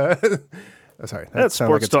that... sorry. That's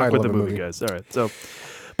sports talk with the movie guys. All right. So,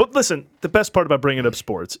 but listen, the best part about bringing up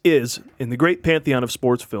sports is, in the great pantheon of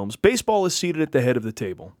sports films, baseball is seated at the head of the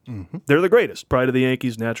table. Mm-hmm. They're the greatest. Pride of the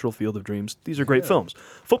Yankees, Natural, Field of Dreams. These are great films.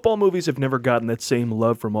 Football movies have never gotten that same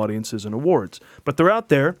love from audiences and awards, but they're out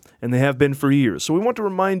there, and they have been for years. So we want to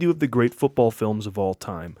remind you of the great football films of all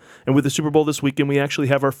time. And with the Super Bowl this weekend, we actually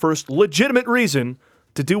have our first legitimate reason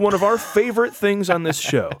to do one of our favorite things on this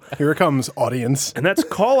show. Here it comes, audience. And that's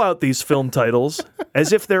call out these film titles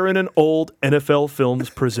as if they're in an old NFL Films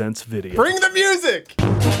Presents video. Bring the music!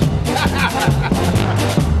 That's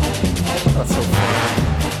so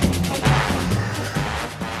funny.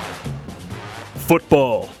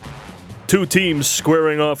 Football. Two teams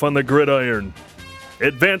squaring off on the gridiron,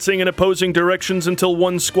 advancing in opposing directions until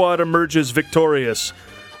one squad emerges victorious.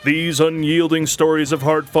 These unyielding stories of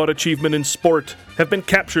hard-fought achievement in sport have been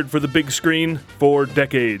captured for the big screen for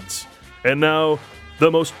decades. And now, the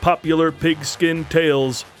most popular pigskin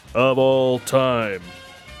tales of all time.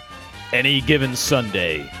 Any given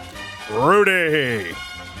Sunday. Rudy.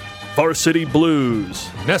 Varsity Blues.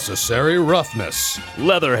 Necessary roughness.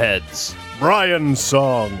 Leatherheads. Brian's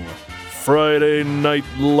Song. Friday Night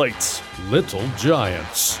Lights. Little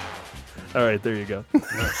Giants. All right, there you go.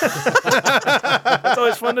 That's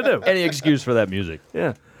always fun to do. Any excuse for that music.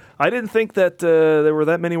 Yeah. I didn't think that there were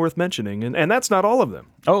that many worth mentioning, and that's not all of them.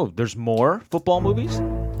 Oh, there's more football movies?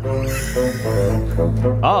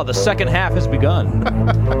 Oh, the second half has begun.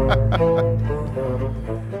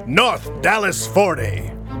 North Dallas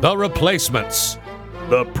 40. The Replacements.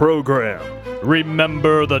 The Program.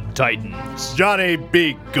 Remember the Titans. Johnny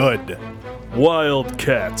Be Good.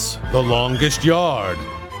 Wildcats. The Longest Yard.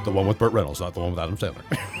 The one with Burt Reynolds, not the one with Adam Sandler.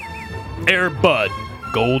 Air Bud.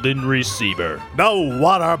 Golden Receiver. No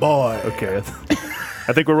Water Boy. Okay.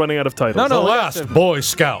 I think we're running out of titles. The Last Boy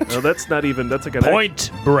Scout. No, that's not even. That's like a Point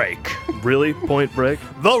Break. Really? Point Break?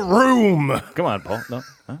 The Room. Come on, Paul. No.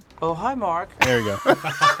 Huh? Oh, hi, Mark. There you go.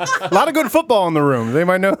 A lot of good football in The Room. They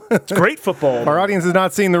might know. It's great football. Our audience has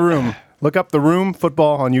not seen The Room. Look up The Room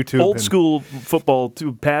football on YouTube. Old school football,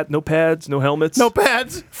 too. No pads, no helmets. No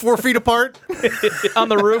pads. 4 feet apart. On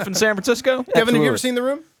the roof in San Francisco? Kevin, have you ever seen The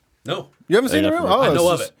Room? No. You haven't seen The Room? I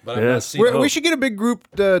know it's of it, but I've not seen it. We should get a big group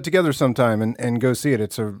together sometime and go see it.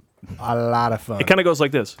 It's a lot of fun. It kind of goes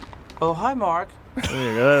like this. Oh, hi, Mark.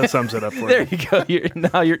 There you go. That sums it up for There you. you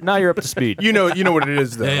go. Now you're up to speed. You know what it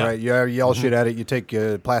is, though, Yeah. right? You yell shit at it. You take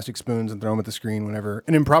plastic spoons and throw them at the screen whenever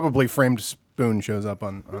an improbably framed spoon spoon shows up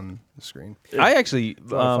on the screen. I actually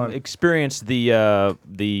lot of fun. experienced the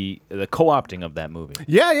co-opting of that movie.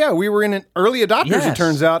 Yeah, we were in an early adopters, Yes. it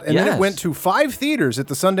turns out, and then Yes. it went to 5 theaters at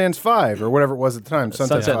the Sundance 5, or whatever it was at the time,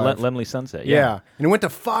 Sunset 5. Lemley Sunset. Yeah. And it went to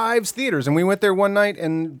 5 theaters, and we went there one night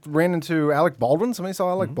and ran into Alec Baldwin. Somebody saw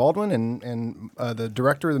Alec Baldwin, and the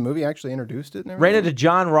director of the movie actually introduced it and everything. Ran into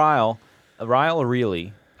John Ryle or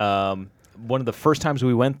Reilly. One of the first times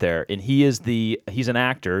we went there, and he's an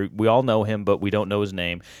actor. We all know him, but we don't know his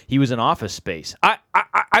name. He was in Office Space.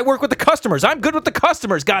 I work with the customers. I'm good with the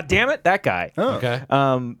customers. God damn it, that guy. Oh. Okay.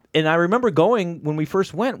 And I remember going when we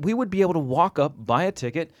first went. We would be able to walk up, buy a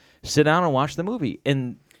ticket, sit down, and watch the movie.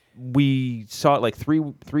 And we saw it like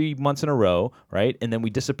three months in a row, right? And then we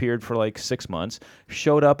disappeared for like 6 months.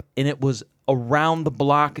 Showed up, and it was around the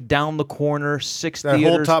block, down the corner, 6 That theaters.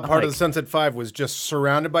 whole top I'm part of like, the Sunset 5 was just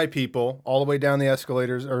surrounded by people, all the way down the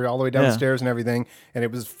escalators, or all the way down the Yeah. stairs and everything, and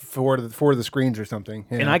it was four of the screens or something.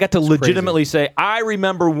 Yeah, and I got to it's crazy. legitimately say, I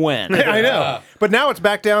remember when. I know. But now it's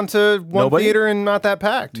back down to one Nobody? theater and not that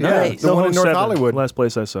packed. Nice. Yeah, the one in North 7, Hollywood. Last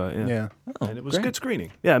place I saw it. Yeah. Yeah. And it was a good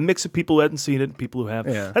screening. Yeah, a mix of people who hadn't seen it and people who have.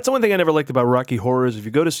 Yeah. That's the one thing I never liked about Rocky Horror is if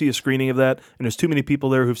you go to see a screening of that and there's too many people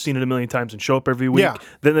there who've seen it a million times and show up every week, Yeah.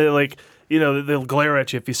 then they're like, they'll glare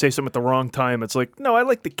at you if you say something at the wrong time. It's like, no, I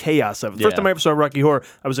like the chaos of it. The first Yeah. time I ever saw Rocky Horror,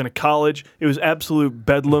 I was in a college. It was absolute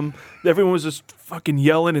bedlam. Everyone was just fucking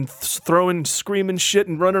yelling and throwing, screaming shit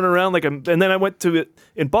and running around and then I went to it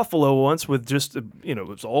in Buffalo once with just, it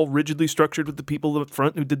was all rigidly structured with the people up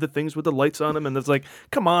front who did the things with the lights on them. And it's like,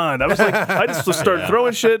 come on. I was like, I just started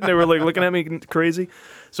throwing shit and they were like looking at me crazy.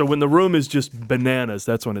 So when the room is just bananas,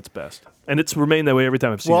 that's when it's best. And it's remained that way every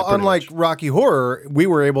time I've seen it. Well, pretty unlike much. Rocky Horror, we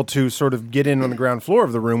were able to sort of get in on the ground floor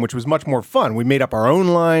of the room, which was much more fun. We made up our own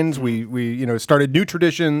lines. We started new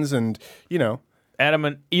traditions, and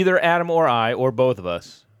Either Adam or I, or both of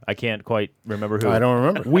us. I can't quite remember who. I don't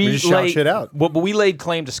remember. We just shout shit out. But we laid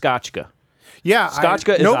claim to Scotchka. Yeah,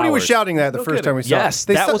 Scotchka is nobody was ours. shouting that the first time we saw Yes, it.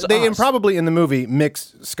 They that was they us. improbably in the movie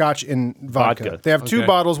mix Scotch and vodka. Vodka. They have 2 Okay.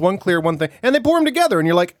 bottles, one clear, one thing, and they pour them together, and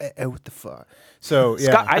you're like, what the fuck? So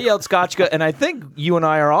yeah, I yelled Scotchka, and I think you and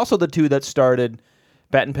I are also the two that started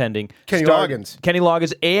Bat and Pending. Kenny Loggins. Kenny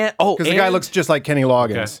Loggins, and because the guy looks just like Kenny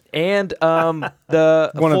Loggins. and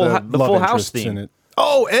the One full, of the the love Full House interests theme. in it.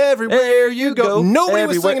 Oh, everywhere There you go. Nobody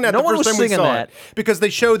was Everywhere. singing that No the one first was time we singing saw that. it because they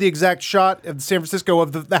show the exact shot of San Francisco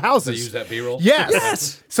of the houses. They use that B-roll?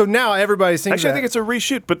 Yes. So now everybody's singing. Actually, I think it's a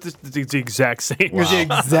reshoot, but it's the exact same. It was the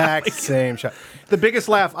exact same shot. The biggest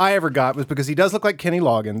laugh I ever got was because he does look like Kenny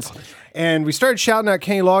Loggins. And we started shouting out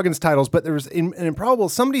Kenny Loggins titles, but there was an improbable.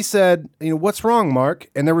 Somebody said, what's wrong, Mark?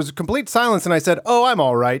 And there was a complete silence, and I said, oh, I'm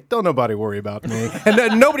all right. Don't nobody worry about me. And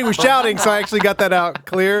then nobody was shouting, so I actually got that out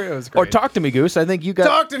clear. It was great. Or Talk to Me, Goose. I think you got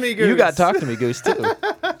Talk to Me, Goose. You got Talk to Me, Goose too.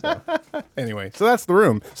 Anyway, so that's the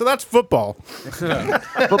room. So that's football.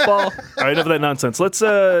 Football. All right, enough of that nonsense. Let's we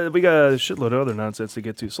got a shitload of other nonsense to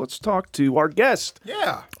get to. So let's talk to our guest.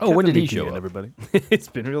 Yeah. Oh, when did he Kevin show McGeehan, up? everybody? It's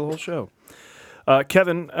been a whole show.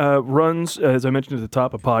 Kevin runs, as I mentioned at the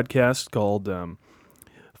top, a podcast called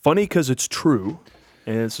Funny 'Cause It's True,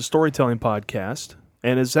 and it's a storytelling podcast.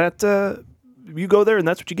 And is that you go there and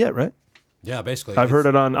that's what you get, right? Yeah, basically. I've heard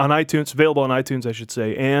it on iTunes, available on iTunes, I should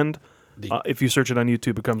say, and if you search it on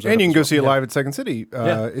YouTube, it comes. And you can go up as see it well. live at Second City.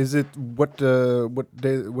 Yeah. Is it what day of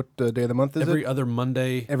the month is Every it? other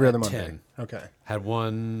Monday. Every other at Monday. 10. Okay. Had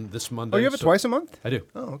one this Monday. Oh, you have it so- twice a month? I do.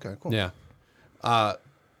 Oh, okay, cool. Yeah.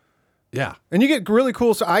 Yeah. And you get really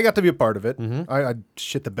cool. So I got to be a part of it. Mm-hmm. I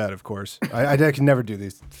shit the bed, of course. I can never do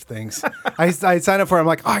these things. I sign up for it. I'm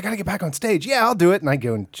like, I got to get back on stage. Yeah, I'll do it. And I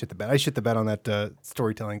go and shit the bed. I shit the bed on that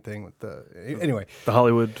storytelling thing with the. Anyway. The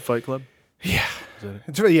Hollywood Fight Club.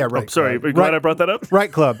 It's really, yeah, right. Oh, sorry, Club. glad I brought that up.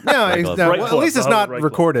 Right Club. No, Club. no, Right well, Club. at least it's The not Right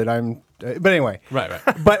Club. recorded. But anyway. Right.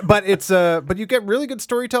 But it's but you get really good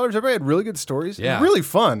storytellers. Everybody had really good stories. Yeah. It's really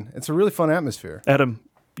fun. It's a really fun atmosphere. Adam,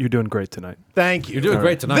 you're doing great tonight. Thank you. You're doing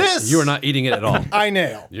great tonight. This- You are not eating it at all. I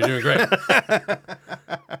nail. You're doing great.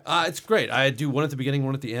 It's great. I do one at the beginning,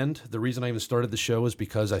 one at the end. The reason I even started the show is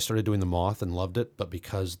because I started doing The Moth and loved it, but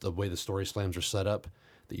because the way the story slams are set up,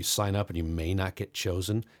 that you sign up and you may not get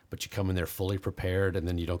chosen, but you come in there fully prepared and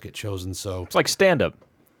then you don't get chosen. So, It's like stand-up.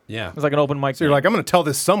 yeah. It's like an open mic. So you're like, I'm going to tell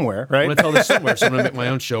this somewhere, right? I'm going to tell this somewhere, so I'm going to make my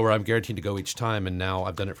own show where I'm guaranteed to go each time, and now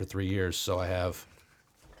I've done it for 3 years, so I have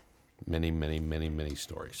many, many, many, many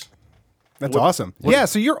stories. That's awesome. Yeah,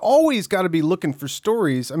 so you're always got to be looking for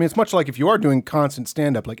stories. I mean, it's much like if you are doing constant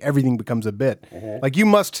stand-up, like everything becomes a bit. Like you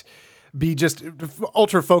must be just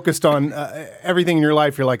ultra focused on everything in your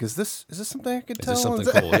life. You're like, is this something I could tell? Is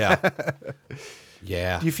this something cool? Yeah.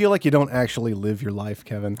 Yeah. Do you feel like you don't actually live your life,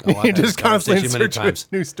 Kevin? I've you had just this constantly in conversation many search of a times.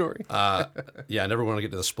 new story. Yeah, I never want to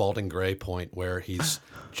get to the Spalding Gray point where he's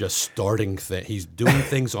just starting he's doing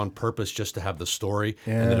things on purpose just to have the story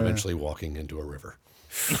and then Yeah. eventually walking into a river.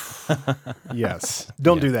 Yes.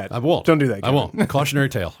 Don't do that. I won't. Don't do that, I Kevin. won't. Cautionary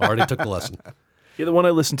tale. I already took the lesson. Yeah, the one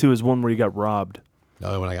I listened to is one where you got robbed.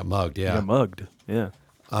 Oh, when I got mugged, You yeah. got mugged. Yeah.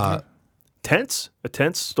 Tense. A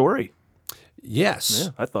tense story. Yes. Yeah,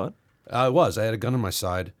 I thought. It was. I had a gun on my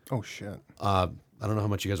side. Oh, shit. I don't know how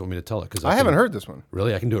much you guys want me to tell it because I haven't heard this one.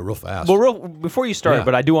 Really, I can do it real fast. Well, before you start, Yeah.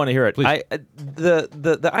 but I do want to hear it. Please.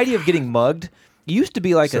 The idea of getting mugged used to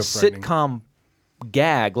be like a So frightening. sitcom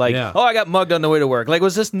gag, like, Yeah. oh, I got mugged on the way to work. Like, it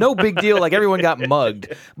was just no big deal. Like, everyone got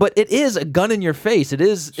mugged. But it is a gun in your face. It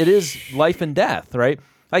is life and death, right?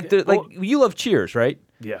 Like, you love Cheers, right?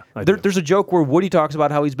 Yeah, I do. There's a joke where Woody talks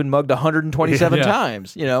about how he's been mugged 127 Yeah.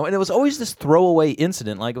 times, and it was always this throwaway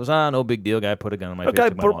incident. Like, it was, no big deal. Guy put a gun on my A face. guy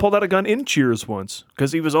took my wallet. pulled out a gun in Cheers once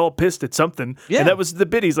because he was all pissed at something. Yeah. And that was the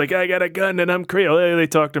bit. He's like, I got a gun and I'm crazy. They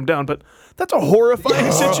talked him down. But that's a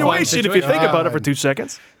horrifying situation if you think about it for 2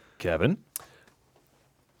 seconds. Kevin.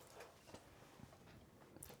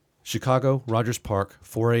 Chicago, Rogers Park,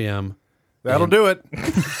 4 a.m., That'll do it.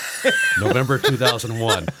 November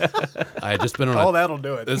 2001. I had just been on Oh, that'll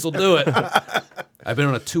do it. This will do it. I've been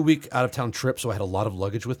on a 2-week out-of-town trip, so I had a lot of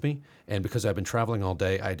luggage with me. And because I've been traveling all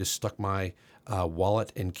day, I just stuck my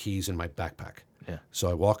wallet and keys in my backpack. Yeah. So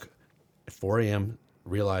I walk at 4 a.m.,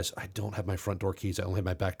 realize I don't have my front door keys. I only have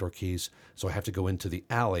my back door keys. So I have to go into the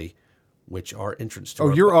alley, which our entrance to Oh,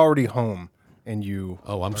 our you're already home, and you.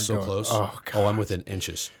 Oh, I'm are so going- close. Oh, God. I'm within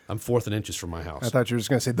inches. I'm 4th in inches from my house. I thought you were just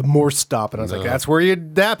going to say the Morse stop, and I was like, No. that's where you're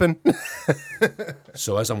dapping.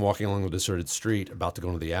 So as I'm walking along the deserted street, about to go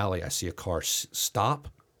into the alley, I see a car stop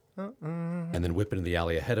and then whip into the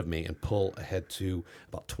alley ahead of me and pull ahead to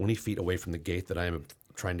about 20 feet away from the gate that I am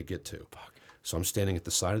trying to get to. So I'm standing at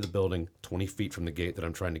the side of the building, 20 feet from the gate that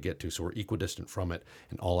I'm trying to get to, so we're equidistant from it.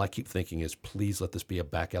 And all I keep thinking is, please let this be a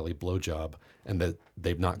back alley blowjob, and that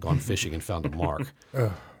they've not gone fishing and found a mark.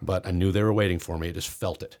 But I knew they were waiting for me. I just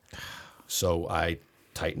felt it. So I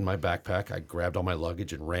tightened my backpack. I grabbed all my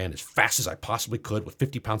luggage and ran as fast as I possibly could with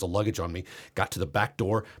 50 pounds of luggage on me. Got to the back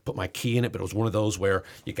door, put my key in it, but it was one of those where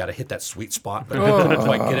you got to hit that sweet spot. But I couldn't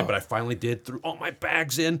quite get it, but I finally did. Threw all my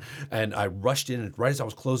bags in, and I rushed in. And right as I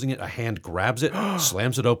was closing it, a hand grabs it,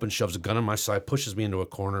 slams it open, shoves a gun on my side, pushes me into a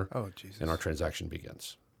corner, and our transaction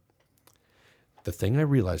begins. The thing I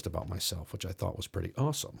realized about myself, which I thought was pretty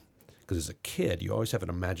awesome, because as a kid, you always have an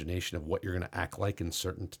imagination of what you're going to act like in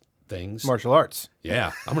certain things. Martial arts.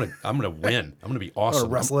 Yeah, I'm gonna win. I'm gonna be I'm awesome.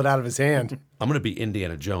 gonna wrestle it out of his hand. I'm gonna be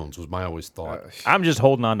Indiana Jones. Was my always thought. I'm just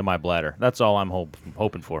holding on to my bladder. That's all I'm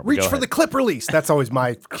hoping for. Reach Go for ahead. the clip release. That's always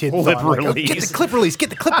my kid Clip thought. Like, oh, get release. the clip release.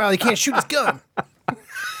 Get the clip out. He can't shoot his gun.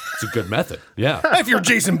 It's a good method. Yeah, If you're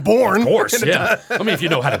Jason Bourne. of course. Yeah. I mean, if you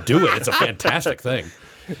know how to do it, it's a fantastic thing.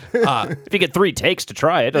 If you get 3 takes to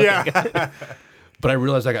try it. Okay. Yeah. But I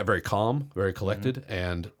realized I got very calm, very collected,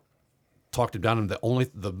 and talked him down. And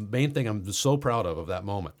the main thing I'm so proud of that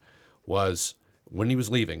moment was when he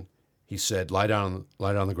was leaving. He said, "Lie down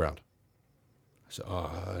on the ground." I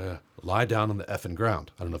said, "Lie down on the effing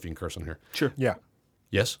ground." I don't know if you can curse on here. Sure. Yeah.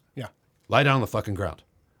 Yes. Yeah. Lie down on the fucking ground.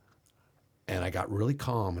 And I got really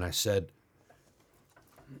calm and I said,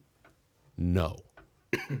 "No."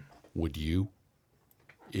 Would you?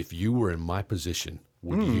 If you were in my position,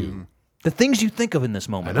 would you? The things you think of in this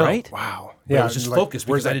moment, I know. right? Wow. But I Yeah. was just like, focused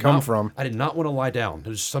Where's because I that did come not, from? I did not want to lie down.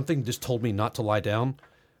 There's something just told me not to lie down,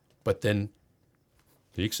 but then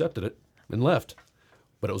he accepted it and left.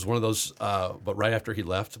 But it was one of those. But right after he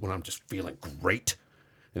left, when I'm just feeling great,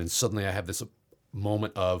 and then suddenly I have this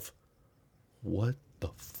moment of, what the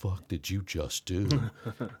fuck did you just do?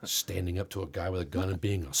 Standing up to a guy with a gun and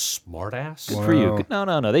being a smartass. Good for you.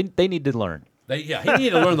 No. They need to learn. He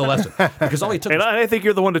needed to learn the lesson because all he took. And Was, I think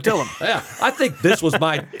you're the one to tell him. yeah, I think this was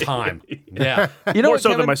my time. Yeah. You know More what, so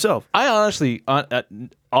than Kevin? myself. I honestly,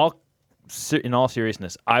 in all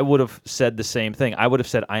seriousness, I would have said the same thing. I would have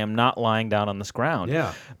said, I am not lying down on this ground.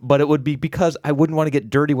 Yeah. But it would be because I wouldn't want to get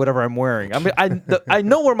dirty whatever I'm wearing. I mean, I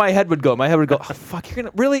know where my head would go. My head would go, oh, fuck, you're going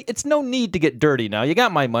to, really? It's no need to get dirty now. You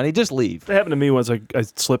got my money. Just leave. It happened to me once. I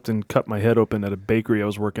slipped and cut my head open at a bakery I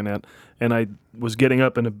was working at, and I was getting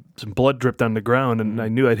up and some blood dripped on the ground, and I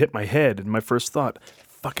knew I'd hit my head, and my first thought,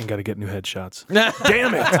 fucking got to get new headshots.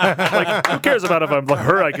 Damn it! Like, who cares about if I'm like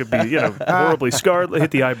her? I could be, horribly scarred,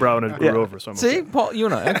 hit the eyebrow, and it grew over. So I'm See, okay. Paul, you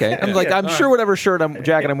know, okay. I'm like, I'm sure whatever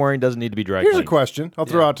jacket I'm wearing doesn't need to be dry Here's a cleaned. question I'll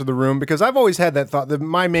throw out to the room because I've always had that thought that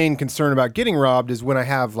my main concern about getting robbed is when I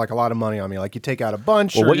have like a lot of money on me. Like you take out a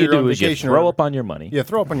bunch Well, or what you you're on do is you vacation or throw whatever. up on your money. Yeah,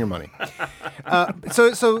 throw up on your money.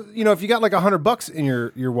 So if you got like $100 in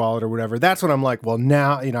your wallet or whatever, that's when I'm like, well,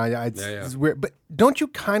 now it's weird. But don't you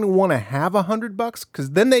kind of want to have $100?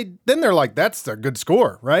 Because then they're like, that's a good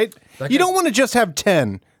score, right? You don't want to just have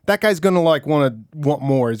 10. That guy's gonna want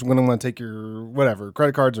more. He's gonna want to take your whatever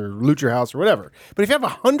credit cards or loot your house or whatever. But if you have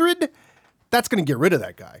 100, that's gonna get rid of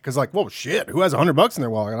that guy. Because like, whoa, shit, who has $100 in their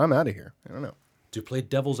wallet? I'm out of here. I don't know. To play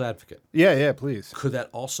devil's advocate. Yeah, please. Could that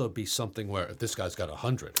also be something where if this guy's got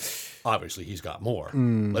 100, obviously he's got more.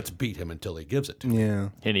 Let's beat him until he gives it to me. Yeah.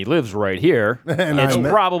 And he lives right here. And it's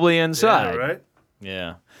probably inside. Yeah, right?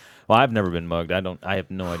 Yeah. Well, I've never been mugged. I have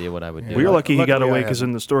no idea what I would do. Well, you're lucky he got away because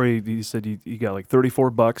in the story he said he got like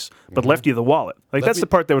 $34, but left you the wallet. Like that's the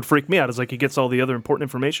part that would freak me out. Is like he gets all the other important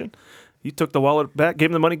information. He took the wallet back, gave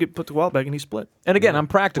him the money, put the wallet back, and he split. And again, I'm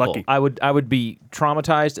practical. Lucky. I would be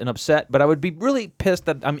traumatized and upset, but I would be really pissed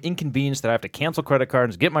that I'm inconvenienced that I have to cancel credit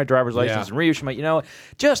cards, get my driver's license, and reissue my.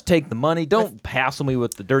 Just take the money. Don't hassle me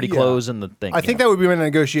with the dirty clothes and the thing. I think that would be my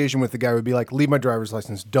negotiation with the guy. Would be like, leave my driver's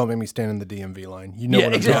license. Don't make me stand in the DMV line. You know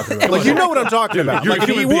what I'm talking about. Like, you know what I'm talking about. You're Like,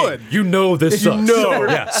 a human he being. would. You know this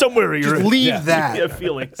sucks. Somewhere you're Just leave that. You have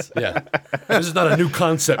feelings. Yeah. This is not a new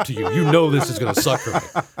concept to you. You know this is going to suck for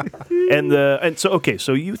me. And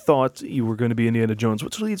so you thought you were going to be Indiana Jones,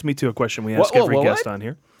 which leads me to a question we ask every guest on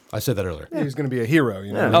here. I said that earlier. He was going to be a hero,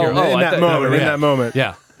 in that moment.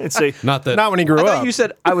 Yeah. And say Not when he grew I up. thought you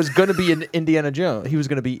said I was going to be in Indiana Jones. He was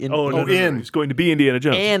going to be in. no. He's going to be Indiana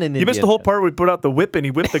Jones. And in you missed the Indiana whole Jones. part where he put out the whip and he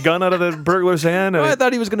whipped the gun out of the burglar's hand. I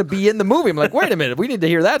thought he was going to be in the movie. I'm like, wait a minute, we need to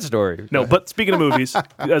hear that story. No, but speaking of movies,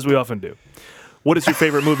 as we often do, what is your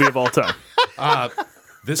favorite movie of all time?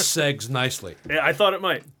 This segs nicely. Yeah, I thought it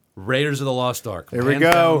might. Raiders of the Lost Ark. There we Hands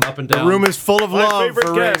go. down, up and The down. room is full of My love favorite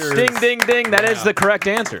for guest. Raiders. Ding, ding, ding. That is the correct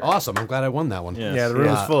answer. Awesome. I'm glad I won that one. Yeah, the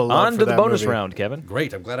room is full of love On for to the that bonus movie. round, Kevin.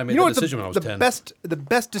 Great. I'm glad I made You know the what decision when I was 10. the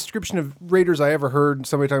best description of Raiders I ever heard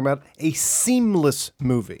somebody talking about? A seamless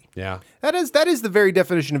movie. Yeah. That is the very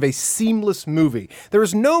definition of a seamless movie. There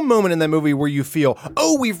is no moment in that movie where you feel,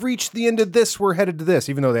 oh, we've reached the end of this, we're headed to this,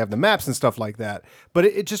 even though they have the maps and stuff like that. But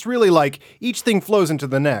it just really like each thing flows into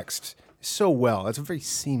the next so well. It's a very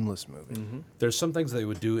seamless movie. Mm-hmm. There's some things they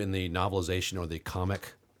would do in the novelization or the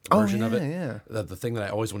comic version of it. Yeah. The thing that I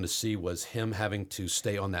always wanted to see was him having to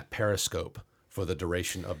stay on that periscope for the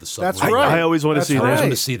duration of the submarine. That's right. I always want to see I always that. wanted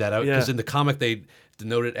to see that because Yeah. in the comic they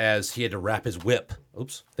denote it as he had to wrap his whip.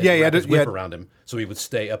 Oops. They Yeah, had to he wrap had his to- whip yeah. around him so he would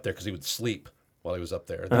stay up there because he would sleep while he was up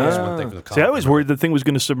there. That was one thing from the comic. See, I was worried the thing was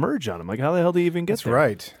going to submerge on him. Like, how the hell did he even get That's there?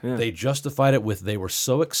 right. Yeah. They justified it with they were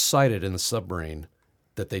so excited in the submarine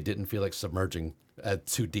that they didn't feel like submerging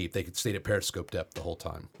too deep. They could stay at periscope depth the whole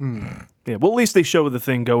time. Yeah, well, at least they show the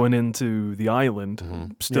thing going into the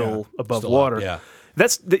island, still above Still water. up, yeah.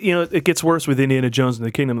 That's it gets worse with Indiana Jones and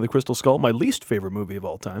the Kingdom of the Crystal Skull, my least favorite movie of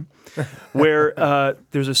all time, where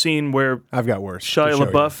there's a scene where I've got worse. Shia to show you,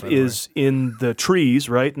 LaBeouf by the way. is in the trees,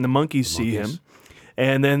 right, and the monkeys see him,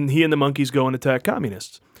 and then he and the monkeys go and attack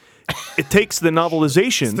communists. It takes the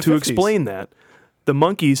novelization the to 50s. explain that. The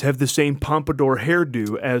monkeys have the same pompadour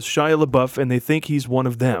hairdo as Shia LaBeouf, and they think he's one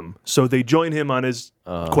of them. So they join him on his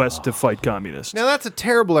quest to fight communists. Now that's a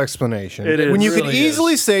terrible explanation. It is. When you It could really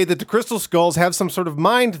easily is. say that the crystal skulls have some sort of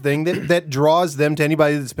mind thing that draws them to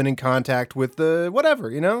anybody that's been in contact with the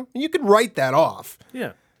whatever, you could write that off.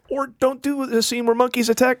 Yeah. Or don't do the scene where monkeys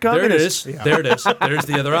attack There it communists. is. There it is. There's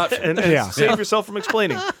the other option. And save yourself from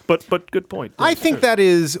explaining. But good point. I think that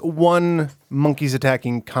is one monkeys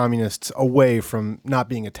attacking communists away from not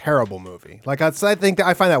being a terrible movie. Like I think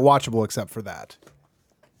I find that watchable except for that.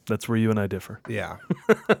 That's where you and I differ. Yeah.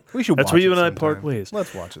 We should That's watch where you it and I sometime. part ways.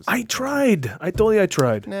 Let's watch it. I tried. I told you I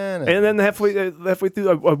tried. Nah. And then halfway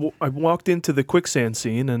through, I walked into the quicksand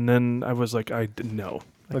scene, and then I was like, no.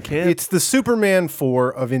 I can't. It's the Superman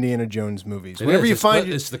 4 of Indiana Jones movies. It Whenever is. you It's find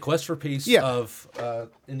it's the quest for peace Yeah. of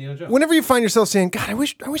Indiana Jones. Whenever you find yourself saying, God, I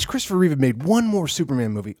wish Christopher Reeve had made one more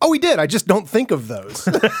Superman movie. Oh, he did. I just don't think of those.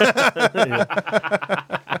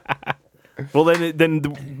 Well, then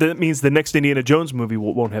that means the next Indiana Jones movie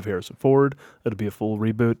won't have Harrison Ford. It'll be a full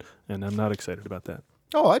reboot, and I'm not excited about that.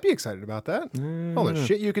 Oh, I'd be excited about that. All the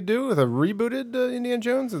shit you could do with a rebooted Indiana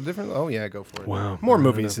Jones. Oh, yeah, go for it. Wow. More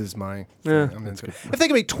movies is my thing. Yeah, I'm into it. If they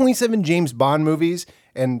can make 27 James Bond movies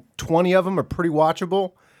and 20 of them are pretty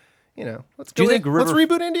watchable, let's Do go. you think Let's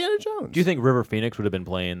River- reboot Indiana Jones. Do you think River Phoenix would have been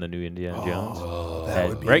playing the new Indiana Jones? Oh, that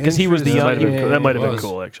would be right? Because he was the interesting. young. That might have been was.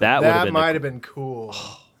 cool, actually. That would have That been. might have been cool.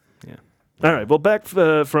 Yeah. All right. Well, back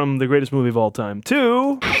from the greatest movie of all time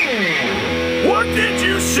to What did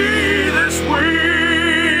you see this week?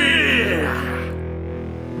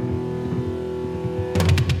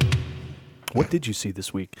 what did you see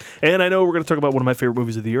this week? And I know we're going to talk about one of my favorite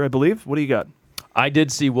movies of the year, I believe. What do you got? I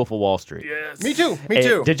did see Wolf of Wall Street. Yes. Me too. Me Hey,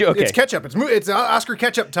 too. did you? Okay. It's catch up. It's Oscar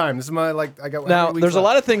catch up time. This is my I got. Now, there's a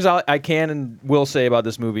lot of things I can and will say about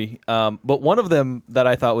this movie, but one of them that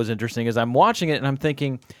I thought was interesting is I'm watching it and I'm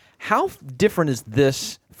thinking, how different is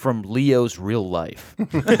this from Leo's real life?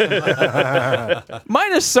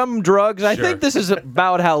 Minus some drugs, I think this is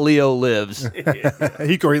about how Leo lives.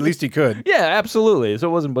 or at least he could. Yeah, absolutely. So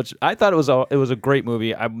it wasn't much. I thought it was a great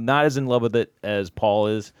movie. I'm not as in love with it as Paul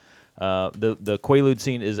is. The Quaalude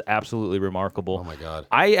scene is absolutely remarkable. Oh my God!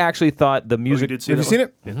 I actually thought the music. Have you seen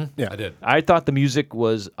it? Mm-hmm. Yeah, I did. I thought the music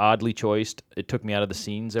was oddly choiced. It took me out of the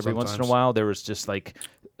scenes every once in a Sometimes. while. There was just like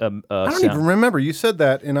I don't even remember. You said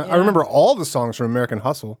that, and I remember all the songs from American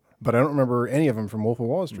Hustle, but I don't remember any of them from Wolf of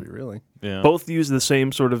Wall Street. Really? Yeah. Both use the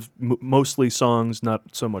same sort of mostly songs, not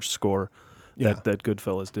so much score. That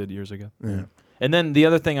Goodfellas did years ago. Yeah. And then the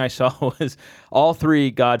other thing I saw was all 3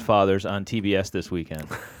 Godfathers on TBS this weekend.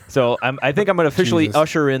 So I think I'm going to officially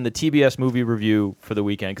usher in the TBS movie review for the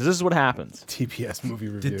weekend, because this is what happens. TBS movie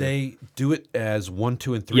review. Did they do it as 1,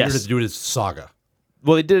 2, and 3, Yes. or did they do it as Saga?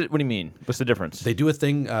 Well, they did it. What do you mean? What's the difference? They do a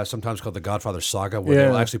thing sometimes called the Godfather Saga, where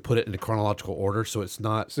they'll actually put it in chronological order, so it's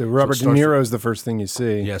not. So Robert De Niro's the first thing you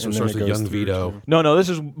see. Yeah, so and it then starts with goes young through Vito. No, this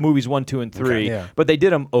is movies 1, 2, and 3. Okay, yeah. But they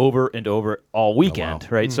did them over and over all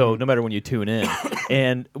weekend, right? Mm-hmm. So no matter when you tune in,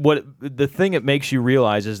 and the thing it makes you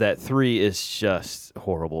realize is that 3 is just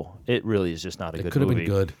horrible. It really is just not a good movie. It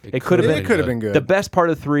could have been good. It could have been. It could have been good. The best part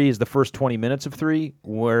of 3 is the first 20 minutes of 3,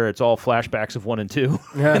 where it's all flashbacks of 1 and 2,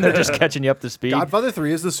 and they're just catching you up to speed. Godfather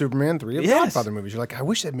 3 is the Superman 3 of Yes. Godfather movies. You're like, I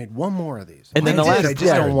wish they'd made one more of these. And then the last- I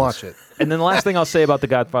just don't watch it. And then the last thing I'll say about the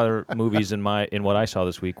Godfather movies in what I saw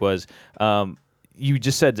this week was, you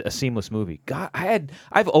just said a seamless movie. God,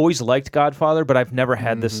 I've always liked Godfather, but I've never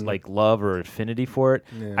had this like love or affinity for it.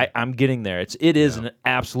 Yeah. I'm getting there. It is an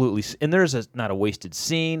absolutely, and there's not a wasted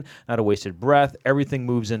scene, not a wasted breath. Everything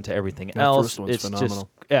moves into everything else. first one's It's phenomenal.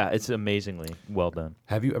 it's amazingly well done.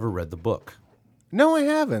 Have you ever read the book? No, I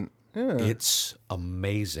haven't. Yeah. It's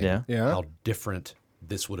amazing Yeah. how different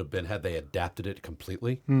this would have been had they adapted it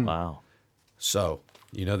completely. Wow. So,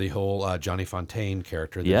 you know the whole Johnny Fontaine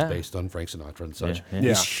character that's Yeah. based on Frank Sinatra and such Yeah.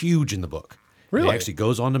 Yeah. is huge in the book. Really? He actually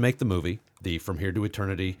goes on to make the movie, the From Here to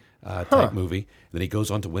Eternity type movie. Then he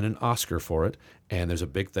goes on to win an Oscar for it. And there's a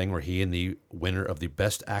big thing where he and the winner of the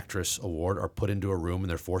Best Actress Award are put into a room and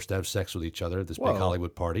they're forced to have sex with each other at this big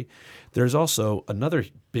Hollywood party. There's also another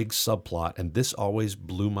big subplot, and this always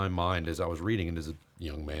blew my mind as I was reading it as a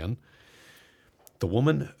young man. The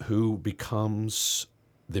woman who becomes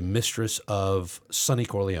the mistress of Sonny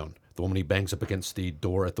Corleone, the woman he bangs up against the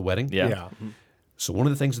door at the wedding. Yeah. Yeah. So one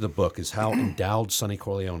of the things in the book is how endowed Sonny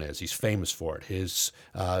Corleone is. He's famous for it. His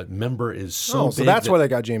member is so big. So that's why they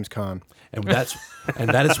got James Caan. And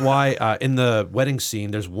that is why in the wedding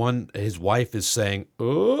scene, there's one. His wife is saying,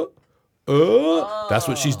 That's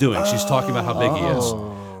what she's doing. She's talking about how big he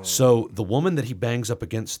is. So the woman that he bangs up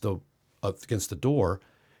against the door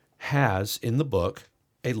has in the book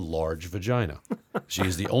a large vagina. She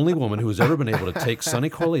is the only woman who has ever been able to take Sonny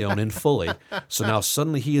Corleone in fully. So now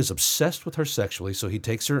suddenly he is obsessed with her sexually. So he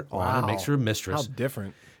takes her on and makes her a mistress. How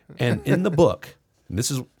different. And in the book, and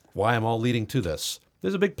this is why I'm all leading to this,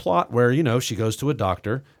 there's a big plot where, she goes to a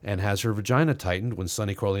doctor and has her vagina tightened when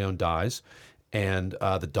Sonny Corleone dies. And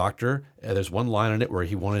the doctor, there's one line in it where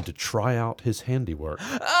he wanted to try out his handiwork.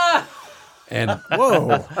 And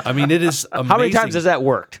whoa, I mean, it is amazing. How many times has that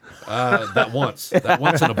worked? That once in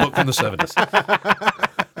a book from the 70s.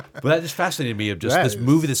 But that just fascinated me of just this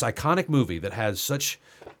movie, this iconic movie that has such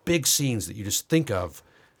big scenes that you just think of,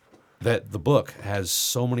 that the book has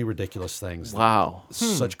so many ridiculous things. Wow.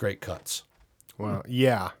 Such great cuts. Wow.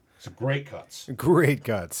 Yeah. It's great cuts. Great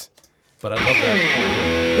cuts. But I love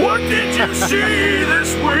that. What did you see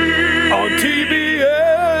this week On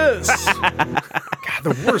TBS!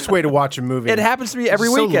 The worst way to watch a movie. It happens to me every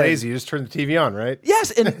It's weekend. So lazy. You just turn the TV on, right? Yes,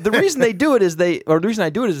 and the reason they do it is the reason I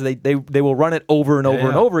do it is they will run it over and over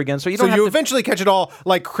and over again, so you So don't have you to eventually catch it all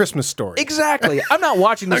like Christmas Story. Exactly. I'm not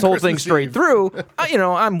watching this whole thing Christmas straight Eve. through.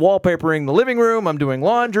 I'm wallpapering the living room. I'm doing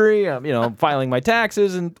laundry. I'm filing my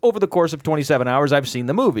taxes, and over the course of 27 hours, I've seen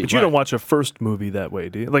the movie. But you don't watch a first movie that way,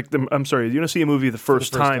 do you? I'm sorry, you don't see a movie the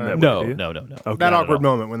first time that way, No, do you? no. Okay. That Not at awkward all.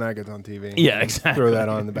 moment when that gets on TV. Yeah, exactly. Throw that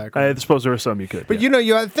on in the background. I suppose there are some you could. But yeah.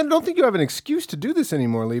 I don't think you have an excuse to do this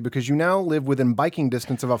anymore, Lee, because you now live within biking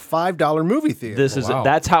distance of a $5 movie theater.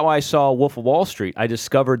 That's how I saw Wolf of Wall Street. I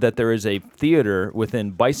discovered that there is a theater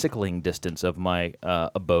within bicycling distance of my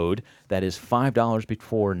abode that is $5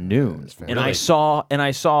 before noon, and I saw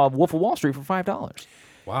Wolf of Wall Street for $5.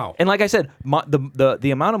 Wow. And like I said,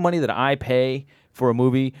 the amount of money that I pay for a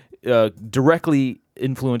movie directly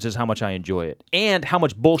influences how much I enjoy it and how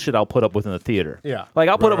much bullshit I'll put up with in the theater. Yeah. Like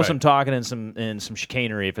I'll put up with Right. some talking and some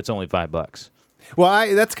chicanery if it's only $5.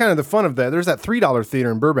 Well, that's kind of the fun of that. There's that $3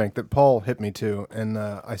 theater in Burbank that Paul hit me to, and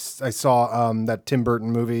I saw that Tim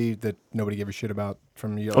Burton movie that nobody gave a shit about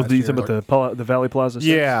from you. Oh, you talking about the Valley Plaza? Six?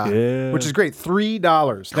 Yeah, which is great. $3.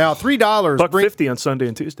 Now $3 $1.50 on Sunday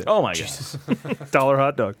and Tuesday. Oh my god. Dollar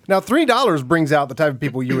hot dog. Now $3 brings out the type of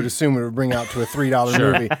people you would assume it would bring out to a $3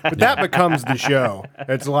 movie, but that becomes the show.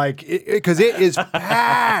 It's like because it is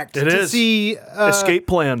packed. It to is. see Escape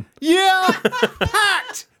Plan. Yeah,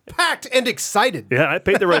 packed and excited. Yeah, I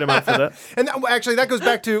paid the right amount for that. And actually, that goes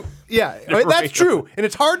back to that's true. And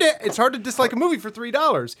it's hard to dislike a movie for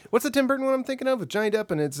 $3. What's the Tim Burton one I'm thinking of with Johnny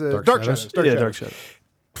Depp and it's Dark Shadows. Dark Shadows.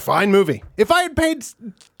 Fine movie. If I had paid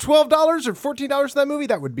 $12 or $14 for that movie,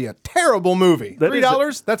 that would be a terrible movie.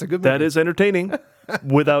 $3, that's a good movie. That is entertaining,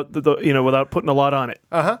 without without putting a lot on it.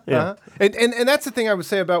 Yeah. And that's the thing I would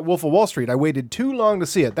say about Wolf of Wall Street. I waited too long to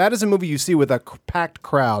see it. That is a movie you see with a packed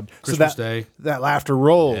crowd. Christmas so Day. That laughter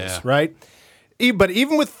rolls, Yeah. right? But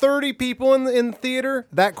even with 30 people in the theater,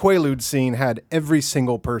 that Quaalude scene had every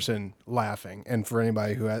single person laughing. And for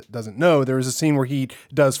anybody who doesn't know, there is a scene where he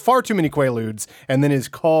does far too many Quaaludes and then is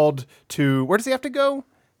called to... Where does he have to go?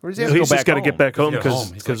 Where does he have to He's go just back got to get back home Get because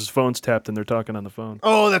home. He's his phone's tapped and they're talking on the phone.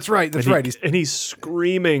 Oh, that's right. That's right. And he's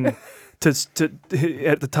screaming to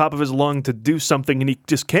at the top of his lung to do something, and he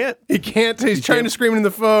just can't. He can't. He's trying to scream into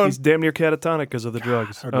the phone. He's damn near catatonic because of the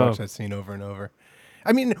drugs. I'd watch that scene over and over.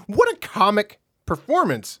 I mean, what a comic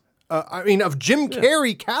performance. Of Jim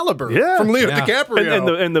Carrey caliber from Leo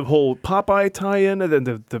DiCaprio. And the whole Popeye tie-in, and then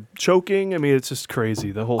the choking. I mean, it's just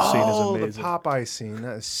crazy. The whole scene is amazing. The Popeye scene.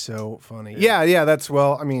 That is so funny. Yeah, that's,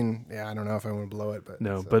 well, I mean, I don't know if I want to blow it, but...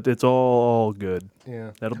 No, but it's all good.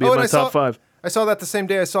 Yeah. That'll be in my top 5. I saw that the same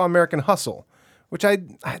day I saw American Hustle, which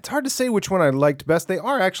it's hard to say which one I liked best. They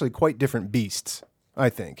are actually quite different beasts, I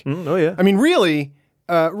think. Oh, yeah. I mean, really,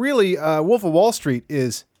 Wolf of Wall Street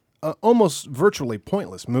is... almost virtually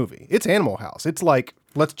pointless movie. It's Animal House. It's like,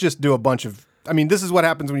 let's just do a bunch of... I mean, this is what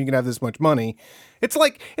happens when you can have this much money. It's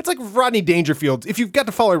like Rodney Dangerfield. If you've got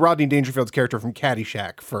to follow Rodney Dangerfield's character from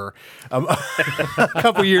Caddyshack for a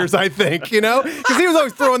couple years, I think, because he was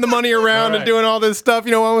always throwing the money around and doing all this stuff.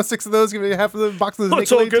 I want 6 of those, give me half of the box of those.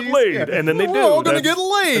 Let's all get laid, and then they do. We're all going to get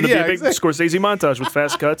laid. And there'll be a big Scorsese montage with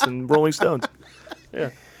fast cuts and Rolling Stones.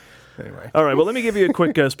 Yeah. Anyway. All right, well, let me give you a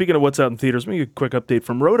quick, speaking of what's out in theaters, let me give you a quick update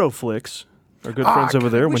from Rotoflix, our good friends over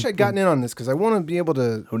there. I wish I'd gotten in on this because I want to be able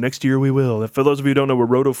to... Oh, next year we will. For those of you who don't know what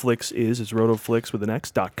Rotoflix is, it's rotoflix with an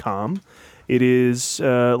X.com. It is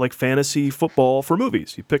like fantasy football for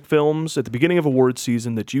movies. You pick films at the beginning of awards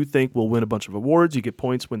season that you think will win a bunch of awards. You get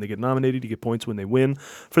points when they get nominated. You get points when they win.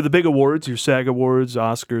 For the big awards, your SAG Awards,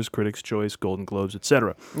 Oscars, Critics' Choice, Golden Globes,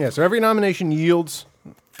 etc. Yeah, so every nomination yields...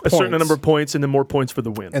 a certain number of points, and then more points for the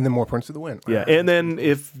win. And then more points for the win. Yeah, and then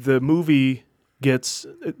if the movie gets,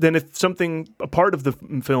 then if a part of the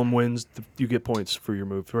film wins, you get points for your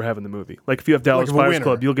movie, for having the movie. Like if you have Dallas Like Buyers winner,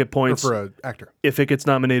 Club, you'll get points for an actor. if it gets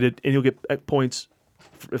nominated, and you'll get points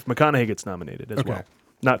if McConaughey gets nominated as well.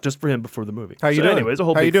 Not just for him, but for the movie. How you doing? Anyways, a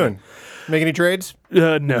whole How big you doing? thing. Make any trades?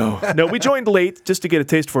 No. We joined late just to get a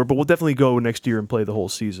taste for it, but we'll definitely go next year and play the whole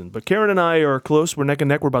season. But Karen and I are close. We're neck and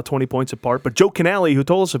neck. We're about 20 points apart. But Joe Canale, who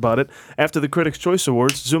told us about it after the Critics' Choice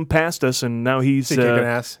Awards, zoomed past us, and now he's kicking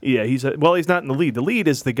ass. Yeah, he's not in the lead. The lead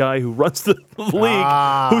is the guy who runs the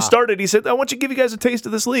league, who started. He said, "I want you to give you guys a taste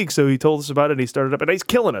of this league." So he told us about it. And he started up, and he's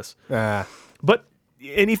killing us. But.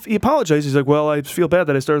 And he apologized. He's like, well, I feel bad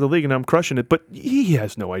that I started the league and I'm crushing it. But he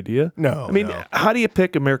has no idea. No. I mean, how do you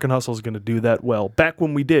pick American Hustle is going to do that well? Back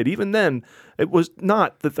when we did. Even then, it was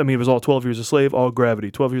not that. I mean, it was all 12 Years a Slave, all Gravity.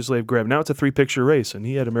 12 Years a Slave, Gravity. Now it's a 3-picture race. And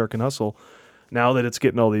he had American Hustle now that it's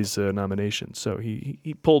getting all these nominations. So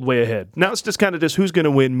he pulled way ahead. Now it's just kind of who's going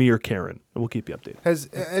to win, me or Karen. And we'll keep you updated. Has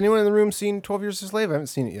anyone in the room seen 12 Years a Slave? I haven't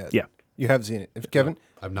seen it yet. Yeah. You have seen it. Kevin?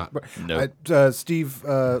 I've not. No. Steve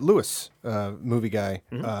Lewis, movie guy,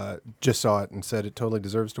 just saw it and said it totally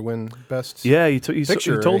deserves to win Best Yeah, he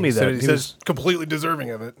Picture. told me that. He says completely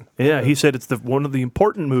deserving of it. Yeah, he said it's one of the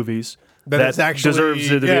important movies that it's actually,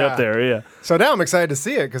 deserves it to be up there. Yeah. So now I'm excited to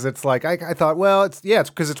see it because it's like I thought, well, it's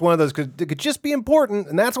because it's one of those it could just be important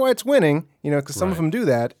and that's why it's winning. Because some of them do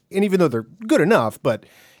that, and even though they're good enough, but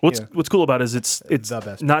what's cool about it is it's the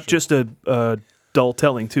best not picture. just a dull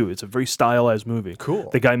telling too. It's a very stylized movie. Cool.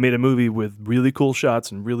 The guy made a movie with really cool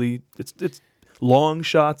shots and really it's long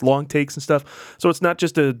shots, long takes and stuff. So it's not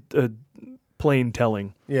just a plain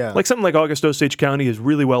telling. Yeah. Like something like August Osage County is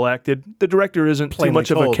really well acted. The director isn't too Plainly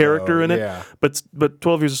much of a told, character though, in it, yeah. but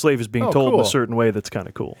 12 Years a Slave is being Oh, told in cool. a certain way that's kind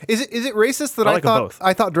of cool. Is it racist that I like 'em both.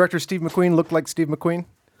 I thought director Steve McQueen looked like Steve McQueen?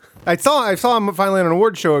 I saw him finally on an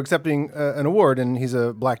award show accepting an award, and he's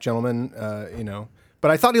a black gentleman,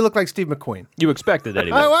 But I thought he looked like Steve McQueen. You expected that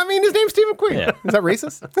he would. I mean, his name's Steve McQueen. Yeah. Is that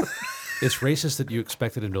racist? It's racist that you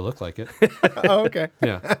expected him to look like it. Oh, okay.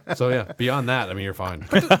 Yeah. So yeah, beyond that, I mean, you're fine.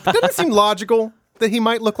 Doesn't it seem logical that he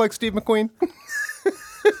might look like Steve McQueen?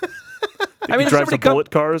 I mean, He drives a bullet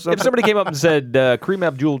car or if something? somebody came up and said, Kareem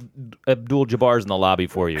Abdul-Jabbar's in the lobby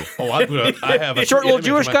for you. Oh, I have a Short little image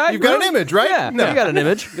Jewish in my- guy? You've got an image, right? Yeah, No. you got an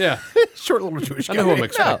image. Yeah. Short little Jewish guy. I know who I'm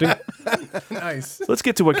expecting. Nice. Let's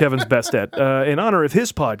get to what Kevin's best at. In honor of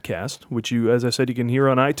his podcast, which you, as I said, you can hear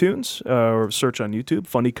on iTunes or search on YouTube,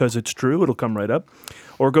 Funny 'Cause It's True. It'll come right up.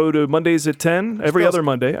 Or go to Mondays at 10, every other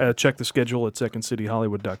Monday. Check the schedule at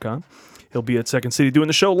secondcityhollywood.com. He'll be at Second City doing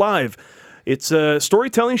the show live. It's a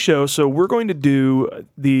storytelling show, so we're going to do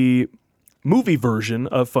the movie version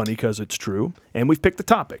of Funny 'Cause It's True, and we've picked the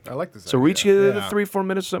topic. I like this So we each idea. get Yeah. 3-4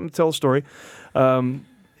 minutes or something to tell a story. And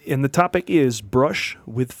the topic is brush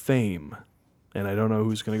with fame. And I don't know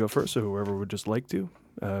who's going to go first, so whoever would just like to,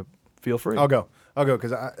 feel free. I'll go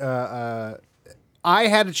because I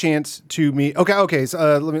had a chance to meet. Okay.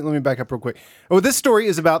 So let me back up real quick. Oh, this story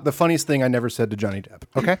is about the funniest thing I never said to Johnny Depp.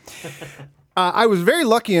 Okay, I was very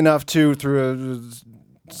lucky enough to, through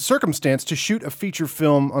a circumstance, to shoot a feature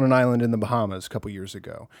film on an island in the Bahamas a couple years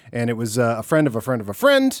ago, and it was a friend of a friend of a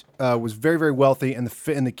friend. Was very, very wealthy, and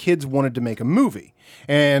the kids wanted to make a movie.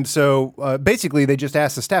 And so basically, they just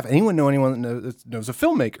asked the staff, anyone know anyone that knows a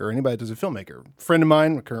filmmaker? Anybody that does a filmmaker? Friend of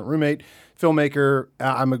mine, a current roommate, filmmaker.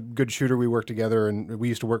 I'm a good shooter. We work together, and we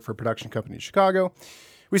used to work for a production company in Chicago.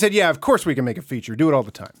 We said, yeah, of course we can make a feature. Do it all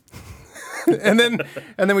the time. and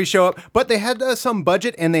then we show up. But they had some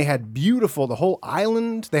budget, and they had the whole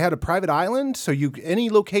island. They had a private island, so any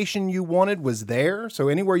location you wanted was there. So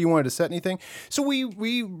anywhere you wanted to set anything. So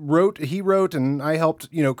he wrote, and I helped,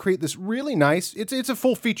 create this really nice. It's a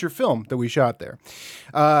full feature film that we shot there.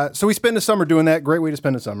 So we spend a summer doing that. Great way to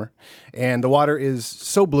spend a summer. And the water is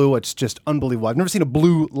so blue, it's just unbelievable. I've never seen a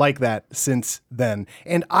blue like that since then.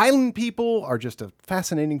 And island people are just a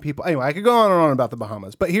fascinating people. Anyway, I could go on and on about the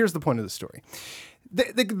Bahamas, but here's the point of the story.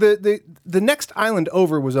 The next island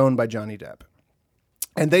over was owned by Johnny Depp.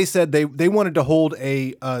 And they said they wanted to hold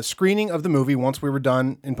a screening of the movie once we were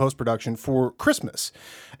done in post-production for Christmas.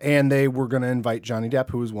 And they were going to invite Johnny Depp,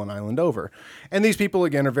 who was one island over. And these people,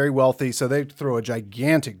 again, are very wealthy, so they throw a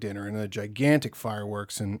gigantic dinner and a gigantic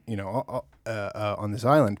fireworks and on this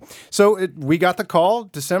island. So we got the call,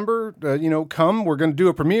 December, come, we're going to do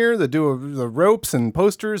a premiere. They do the ropes and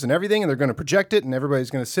posters and everything, and they're going to project it, and everybody's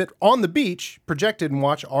going to sit on the beach, projected, and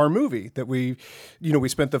watch our movie that we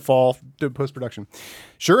spent the fall doing post-production.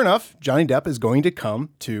 Sure enough, Johnny Depp is going to come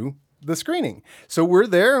to the screening. So we're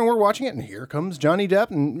there and we're watching it, and here comes Johnny Depp,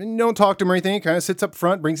 and you don't talk to him or anything. He kind of sits up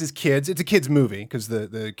front, brings his kids. It's a kids movie because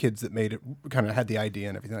the kids that made it kind of had the idea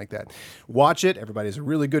and everything like that. Watch it. Everybody has a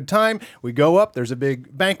really good time. We go up. There's a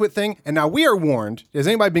big banquet thing. And now we are warned. Has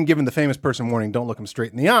anybody been given the famous person warning? Don't look him straight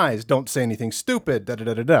in the eyes. Don't say anything stupid.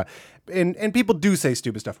 Da-da-da-da-da. And people do say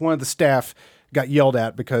stupid stuff. One of the staff got yelled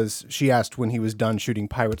at because she asked when he was done shooting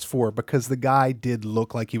Pirates 4 because the guy did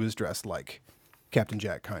look like he was dressed like Captain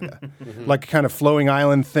Jack, kind of like kind of flowing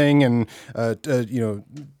island thing and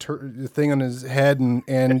thing on his head,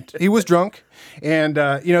 and he was drunk, and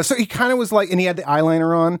so he kind of was like, and he had the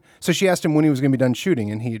eyeliner on. So she asked him when he was going to be done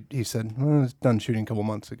shooting, and he said, "Well, I was done shooting a couple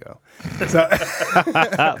months ago." So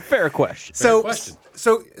Fair question.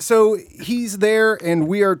 So he's there, and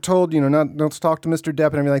we are told, not to talk to Mr. Depp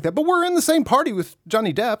and everything like that. But we're in the same party with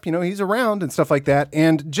Johnny Depp. He's around and stuff like that.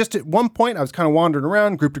 And just at one point, I was kind of wandering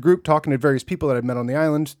around, group to group, talking to various people that I'd met on the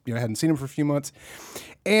island. I hadn't seen him for a few months.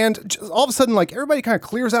 And just all of a sudden, like, everybody kind of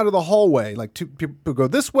clears out of the hallway. Like, two people go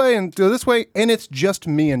this way and go this way, and it's just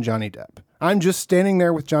me and Johnny Depp. I'm just standing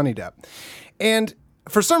there with Johnny Depp. And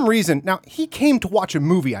for some reason, now, he came to watch a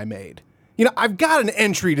movie I made. I've got an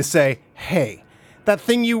entry to say, hey, that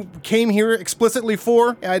thing you came here explicitly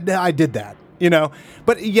for, I did that.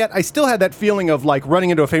 But yet I still had that feeling of like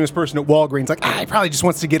running into a famous person at Walgreens, like, he probably just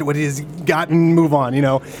wants to get what he's got and move on,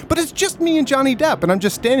 But it's just me and Johnny Depp, and I'm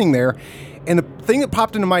just standing there, and the thing that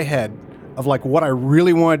popped into my head of like what I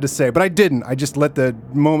really wanted to say, but I didn't. I just let the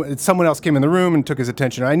moment, someone else came in the room and took his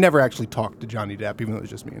attention. I never actually talked to Johnny Depp, even though it was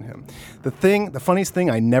just me and him. The funniest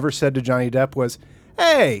thing I never said to Johnny Depp was,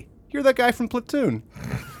 hey, you're that guy from Platoon.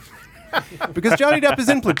 Because Johnny Depp is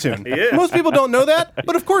in Platoon. Most people don't know that,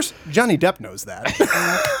 but of course, Johnny Depp knows that.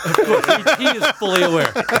 He is fully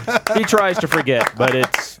aware. He tries to forget, but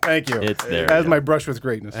it's Thank you. It's there. That's my brush with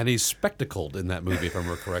greatness. And he's spectacled in that movie, if I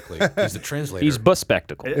remember correctly. He's the translator. He's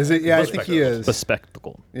bespectacled. Is it? Yeah, I think he is.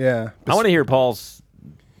 Bespectacled. Yeah. I want to hear Paul's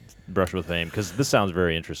brush with fame because this sounds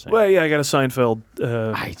very interesting. Well, yeah, I got a Seinfeld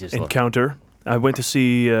just encounter. I went to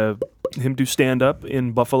see him do stand-up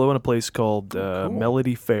in Buffalo in a place called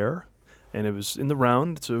Melody Fair, and it was in the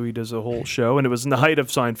round, so he does a whole show, and it was in the height of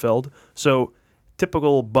Seinfeld. So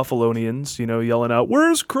typical Buffalonians, yelling out,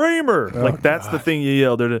 "Where's Kramer?" That's the thing you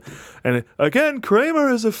yelled. And again,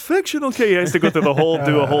 Kramer is a fictional character. He has to go through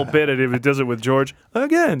do a whole bit, and if it does it with George,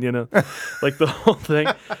 again, like the whole thing.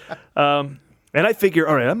 And I figure,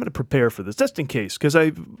 all right, I'm going to prepare for this, just in case. Because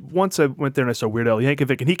once I went there and I saw Weird Al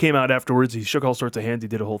Yankovic, and he came out afterwards. He shook all sorts of hands. He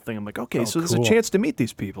did a whole thing. I'm like, okay, so there's a chance to meet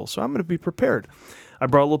these people. So I'm going to be prepared. I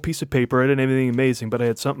brought a little piece of paper. I didn't have anything amazing, but I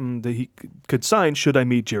had something that he could sign should I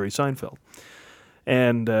meet Jerry Seinfeld.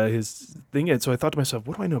 And his thing, and so I thought to myself,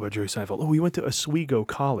 what do I know about Jerry Seinfeld? Oh, he went to Oswego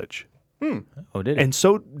College. Oh, did he? And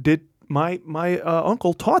so did my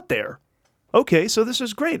uncle taught there. Okay, so this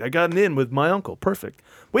is great. I got an in with my uncle. Perfect.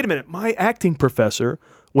 Wait a minute. My acting professor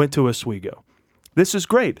went to Oswego. This is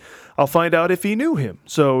great. I'll find out if he knew him.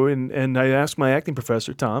 So, and I asked my acting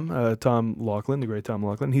professor, Tom Laughlin, the great Tom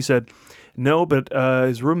Laughlin. He said, no, but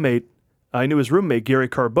his roommate, I knew his roommate, Gary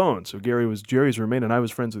Carbone. So Gary was Jerry's roommate, and I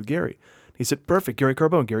was friends with Gary. He said, perfect, Gary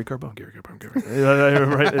Carbone. I'm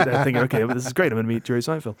thinking, okay, well, this is great. I'm going to meet Jerry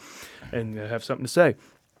Seinfeld and have something to say.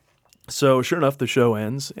 So sure enough, the show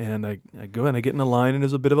ends, and I go and I get in a line, and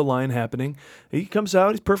there's a bit of a line happening. He comes out,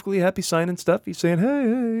 he's perfectly happy signing stuff. He's saying,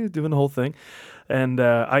 hey, doing the whole thing. And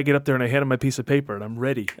I get up there, and I hand him my piece of paper, and I'm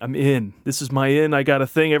ready. I'm in. This is my in. I got a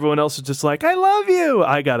thing. Everyone else is just like, I love you.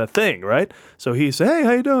 I got a thing, right? So he said, hey,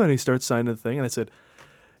 how you doing? He starts signing the thing, and I said,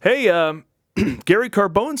 hey, Gary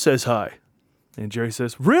Carbone says hi. And Jerry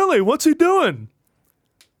says, really? What's he doing?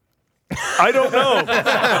 I don't know.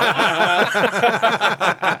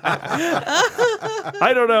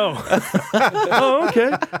 I don't know. Oh,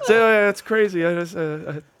 okay. So that's crazy. I just,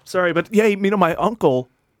 sorry, but yeah, my uncle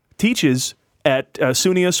teaches at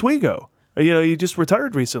SUNY Oswego. He just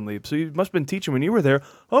retired recently, so you must have been teaching when you were there.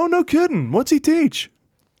 Oh, no kidding. What's he teach?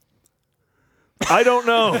 I don't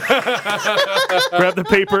know. Grab the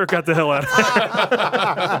paper, got the hell out of it. But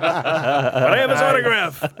I have his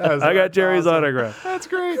autograph. I got Jerry's autograph. That's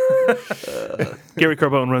great. Gary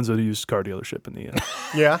Carbone runs a used car dealership in the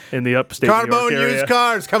upstate New York Carbone area. used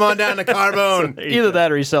cars. Come on down to Carbone. Either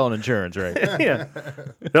that or he's selling insurance, right? Yeah.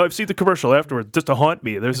 No, I've seen the commercial afterwards just to haunt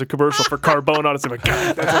me. There's a commercial for Carbone on it. I'm like,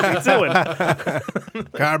 God, that's what he's doing.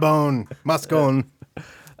 Carbone. Muscone.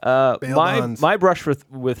 My brush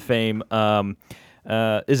with fame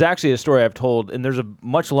is actually a story I've told, and there's a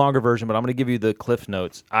much longer version, but I'm going to give you the Cliff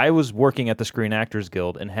Notes. I was working at the Screen Actors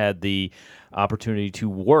Guild and had the opportunity to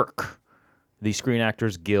work the Screen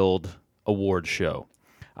Actors Guild award show.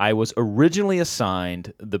 I was originally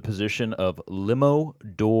assigned the position of limo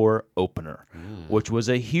door opener, which was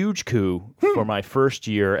a huge coup for my first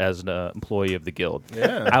year as an employee of the Guild.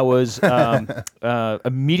 Yeah. I was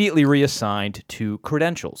immediately reassigned to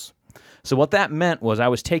credentials. So what that meant was I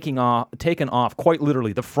was taken off quite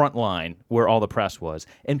literally the front line where all the press was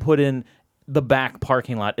and put in the back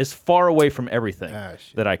parking lot as far away from everything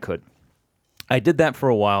that I could. I did that for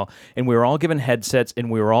a while, and we were all given headsets, and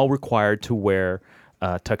we were all required to wear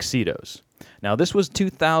tuxedos. Now, this was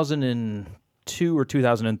 2002 or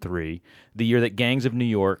 2003, the year that Gangs of New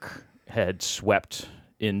York had swept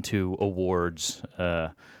into awards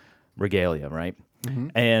regalia, right? Mm-hmm.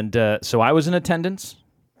 And so I was in attendance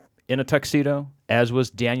in a tuxedo, as was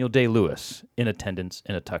Daniel Day-Lewis in attendance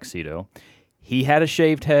in a tuxedo. He had a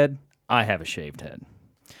shaved head. I have a shaved head.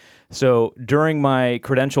 So during my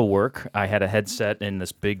credential work, I had a headset and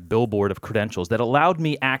this big billboard of credentials that allowed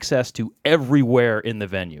me access to everywhere in the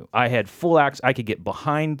venue. I had full access. I could get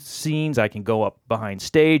behind scenes. I can go up behind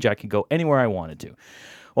stage. I could go anywhere I wanted to.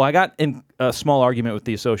 Well, I got in a small argument with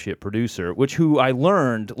the associate producer, who I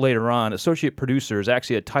learned later on, associate producer is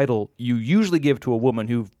actually a title you usually give to a woman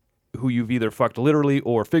who you've either fucked literally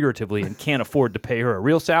or figuratively and can't afford to pay her a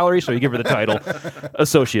real salary, so you give her the title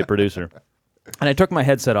associate producer. And I took my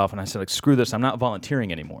headset off and I said, like, screw this, I'm not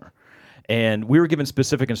volunteering anymore. And we were given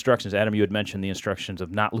specific instructions. Adam, you had mentioned the instructions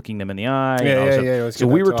of not looking them in the eye. Yeah. So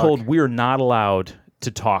we were told we are not allowed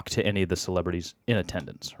to talk to any of the celebrities in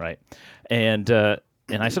attendance, right? And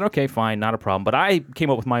I said, okay, fine, not a problem. But I came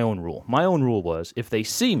up with my own rule. My own rule was, if they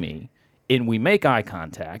see me and we make eye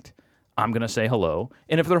contact, I'm going to say hello.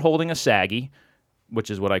 And if they're holding a saggy, which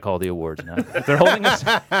is what I call the awards now. If they're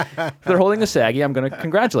holding a Saggy, I'm going to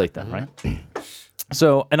congratulate them, right?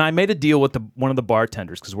 So, and I made a deal with one of the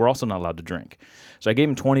bartenders because we're also not allowed to drink. So I gave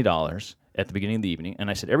him $20 at the beginning of the evening, and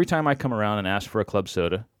I said, every time I come around and ask for a club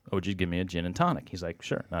soda, would you give me a gin and tonic? He's like,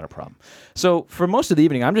 sure, not a problem. So for most of the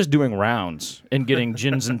evening, I'm just doing rounds and getting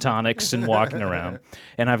gins and tonics and walking around.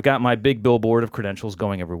 And I've got my big billboard of credentials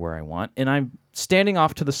going everywhere I want. And I'm standing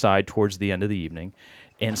off to the side towards the end of the evening,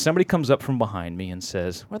 and somebody comes up from behind me and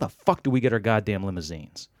says, where the fuck do we get our goddamn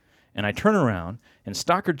limousines? And I turn around, and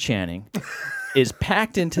Stockard Channing is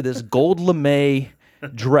packed into this gold lame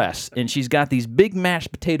dress, and she's got these big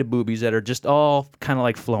mashed potato boobies that are just all kind of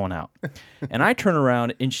like flowing out. And I turn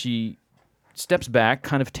around, and she steps back,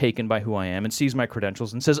 kind of taken by who I am, and sees my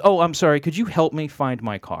credentials and says, oh, I'm sorry, could you help me find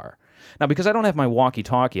my car? Now, because I don't have my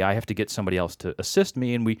walkie-talkie, I have to get somebody else to assist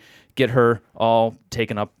me, and we get her all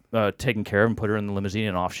taken care of and put her in the limousine,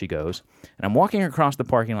 and off she goes. And I'm walking across the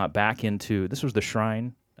parking lot back into, this was the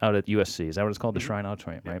Shrine out at USC. Is that what it's called? The Shrine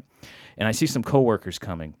Auditorium, right? And I see some coworkers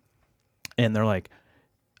coming, and they're like,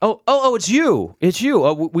 oh, it's you. It's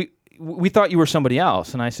you. We thought you were somebody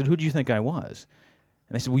else. And I said, who do you think I was?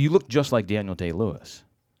 And they said, well, you look just like Daniel Day-Lewis.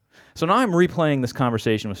 So now I'm replaying this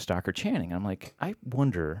conversation with Stockard Channing. I'm like, I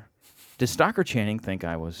wonder, did Stockard Channing think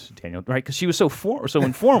I was Daniel? Right? Because she was so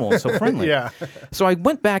informal and so friendly. Yeah. So I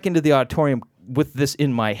went back into the auditorium with this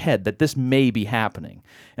in my head, that this may be happening.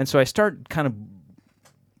 And so I start kind of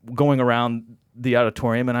going around the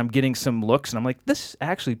auditorium, and I'm getting some looks, and I'm like, this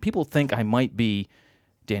actually, people think I might be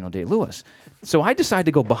Daniel Day-Lewis. So I decide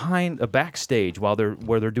to go behind a backstage where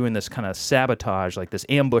they're doing this kind of sabotage, like this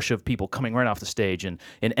ambush of people coming right off the stage, and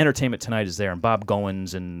Entertainment Tonight is there, and Bob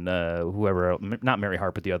Goins and whoever, not Mary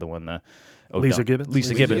Hart, but the other one, Lisa Gibbons.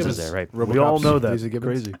 Lisa Gibbons is there, right? RoboCop's We all know that. Lisa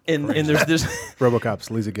Gibbons. Crazy. And there's this RoboCop's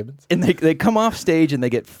Lisa Gibbons. and they come off stage and they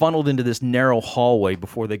get funneled into this narrow hallway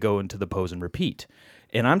before they go into the pose and repeat.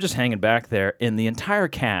 And I'm just hanging back there, and the entire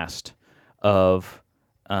cast of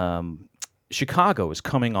Chicago is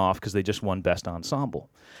coming off because they just won Best Ensemble.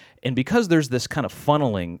 And because there's this kind of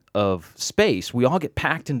funneling of space, we all get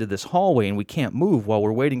packed into this hallway, and we can't move while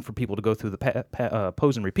we're waiting for people to go through the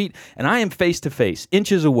pose and repeat. And I am face-to-face,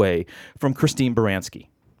 inches away from Christine Baranski.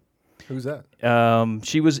 Who's that?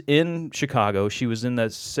 She was in Chicago. She was in the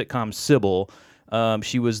sitcom Sybil.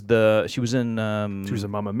 She was in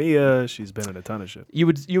Mamma Mia. She's been in a ton of shit. You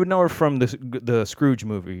would know her from the Scrooge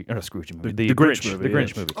movie, or Scrooge movie, the Grinch movie, the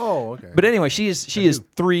Grinch movie. Oh, okay. But anyway, she is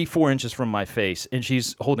 3-4 inches from my face, and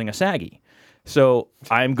she's holding a saggy. So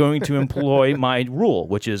I'm going to employ my rule,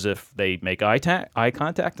 which is if they make eye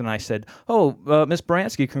contact, and I said, "Oh, Miss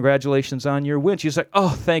Baranski, congratulations on your win." She's like, "Oh,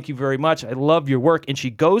 thank you very much. I love your work." And she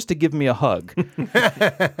goes to give me a hug,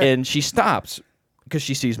 and she stops because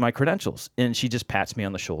she sees my credentials, and she just pats me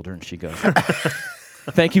on the shoulder, and she goes,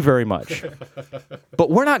 "Thank you very much."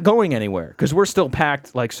 But we're not going anywhere because we're still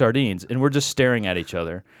packed like sardines, and we're just staring at each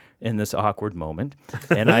other in this awkward moment.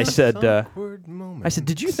 And I said,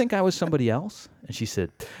 "Did you think I was somebody else?" And she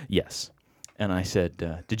said, "Yes." And I said,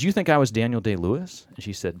 "Did you think I was Daniel Day-Lewis?" And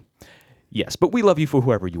she said, "Yes, but we love you for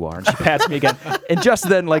whoever you are." And she pats me again. And just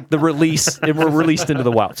then, like the release, and we're released into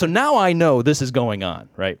the wild. So now I know this is going on,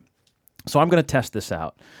 right? So I'm going to test this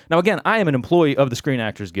out. Now, again, I am an employee of the Screen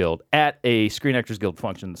Actors Guild at a Screen Actors Guild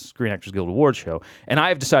function, the Screen Actors Guild Awards show, and I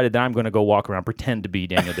have decided that I'm going to go walk around, pretend to be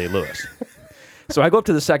Daniel Day-Lewis. So I go up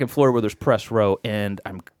to the second floor where there's press row, and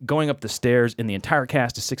I'm going up the stairs, and the entire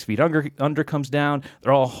cast is 6 feet under comes down.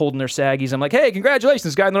 They're all holding their saggies. I'm like, "Hey,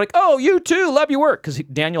 congratulations, guy." And they're like, "Oh, you too. Love your work." Because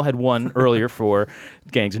Daniel had won earlier for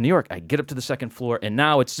Gangs in New York. I get up to the second floor, and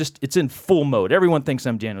now it's in full mode. Everyone thinks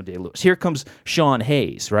I'm Daniel Day-Lewis. Here comes Sean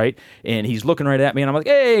Hayes, right? And he's looking right at me, and I'm like,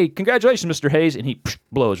 "Hey, congratulations, Mr. Hayes." And he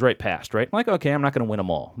blows right past, right? I'm like, okay, I'm not going to win them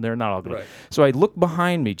all. They're not all good. Right. So I look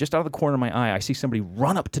behind me, just out of the corner of my eye, I see somebody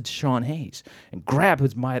run up to Sean Hayes and grab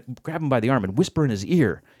him by the arm and whisper in his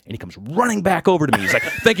ear, and he comes running back over to me. He's like,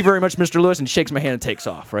 "Thank you very much, Mr. Lewis," and shakes my hand and takes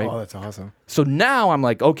off, right? Oh, that's awesome. So now I'm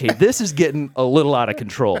like, okay, this is getting a little out of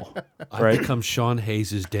control. Right? Become Sean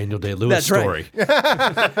Hayes' Daniel Day-Lewis story.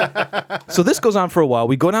 Right. So this goes on for a while.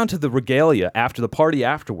 We go down to the regalia after the party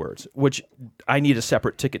afterwards, which I need a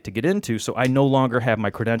separate ticket to get into, so I no longer have my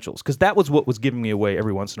credentials, because that was what was giving me away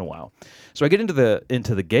every once in a while. So I get into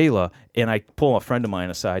the gala, and I pull a friend of mine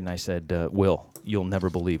aside, and I said, "Will, you'll never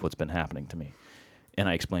believe what's been happening to me." And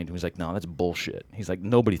I explained to him. He's like, "No, that's bullshit." He's like,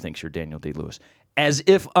 "Nobody thinks you're Daniel Day-Lewis." As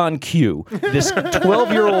if on cue, this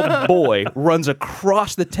 12-year-old boy runs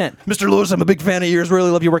across the tent. "Mr. Lewis, I'm a big fan of yours,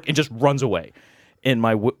 really love your work," and just runs away. And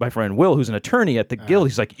my friend Will, who's an attorney at the Guild,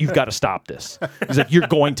 he's like, "You've got to stop this." He's like, "You're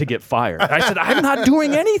going to get fired." I said, "I'm not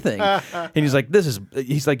doing anything." And he's like,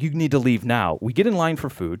 he's like, "You need to leave now." We get in line for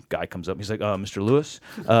food. Guy comes up. He's like, "Mr. Lewis,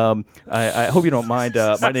 I hope you don't mind.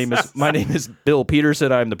 My name is Bill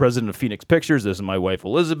Peterson. I'm the president of Phoenix Pictures. This is my wife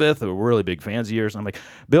Elizabeth. We're really big fans of yours." And I'm like,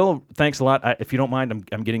 "Bill, thanks a lot. If you don't mind,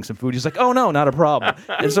 I'm getting some food." He's like, "Oh no, not a problem."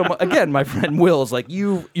 And so again, my friend Will is like,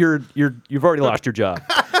 "You've already lost your job."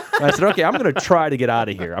 And I said, "Okay, I'm going to try to get out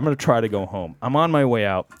of here. I'm going to try to go home." I'm on my way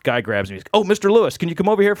out. Guy grabs me. He's like, "Oh, Mr. Lewis, can you come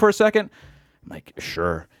over here for a second?" I'm like,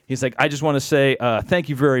 "Sure." He's like, "I just want to say thank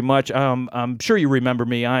you very much. I'm sure you remember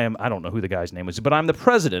me. I don't know who the guy's name was, but I'm the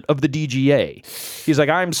president of the DGA." He's like,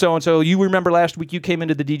 "I'm so-and-so. You remember last week you came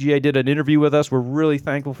into the DGA, did an interview with us. We're really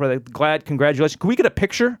thankful for that. Glad, congratulations. Can we get a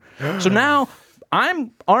picture?" So now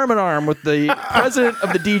I'm arm in arm with the president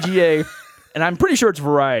of the DGA, and I'm pretty sure it's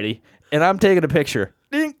Variety, and I'm taking a picture.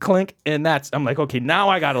 Ding, clink, and I'm like, okay, now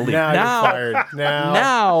I gotta leave. Now you're fired.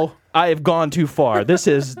 Now I have gone too far. This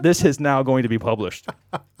is now going to be published.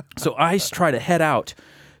 So I try to head out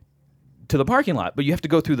to the parking lot, but you have to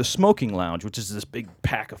go through the smoking lounge, which is this big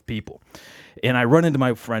pack of people. And I run into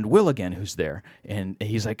my friend Will again, who's there, and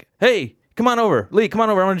he's like, "Hey, come on over, Lee. Come on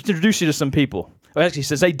over. I want to introduce you to some people." Well, actually, he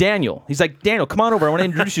says, "Hey, Daniel." He's like, "Daniel, come on over. I want to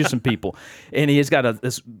introduce you to some people." And he has got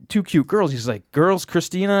this two cute girls. He's like, "Girls,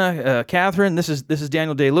 Christina, Catherine. This is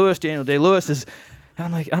Daniel Day-Lewis. Daniel Day-Lewis is." And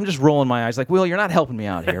I'm like, I'm just rolling my eyes, like, "Will, you're not helping me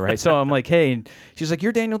out here, right?" So I'm like, "Hey," and she's like,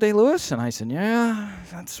 "You're Daniel Day-Lewis?" And I said, "Yeah,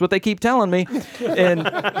 that's what they keep telling me." And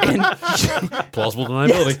Plausible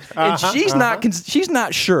deniability. And she's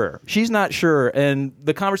not sure. She's not sure. And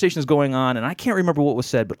the conversation is going on, and I can't remember what was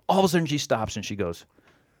said, but all of a sudden she stops and she goes,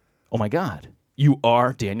 "Oh my God. You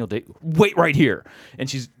are Daniel Day. Wait right here." And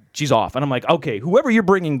she's off. And I'm like, "Okay, whoever you're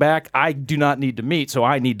bringing back, I do not need to meet, so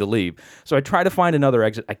I need to leave." So I try to find another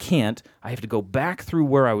exit. I can't. I have to go back through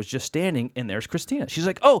where I was just standing, and there's Christina. She's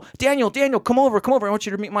like, "Oh, Daniel, come over. I want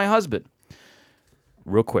you to meet my husband."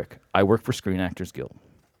 Real quick, I work for Screen Actors Guild.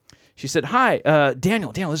 She said, "Hi,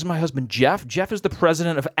 Daniel, this is my husband, Jeff. Jeff is the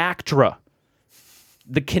president of ACTRA,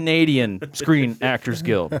 the Canadian Screen Actors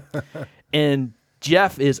Guild." And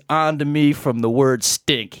Jeff is on to me from the word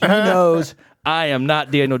stink. He knows I am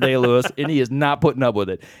not Daniel Day-Lewis, and he is not putting up with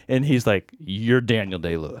it. And he's like, "You're Daniel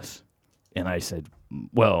Day-Lewis." And I said,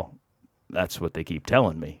 "Well, that's what they keep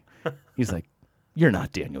telling me." He's like, "You're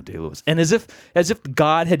not Daniel Day-Lewis." And as if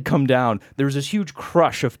God had come down, there was this huge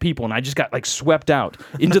crush of people, and I just got like swept out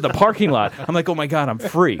into the parking lot. I'm like, "Oh my God, I'm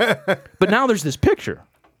free." But now there's this picture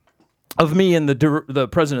of me and the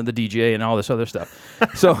president of the DGA and all this other stuff.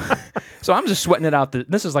 So I'm just sweating it out.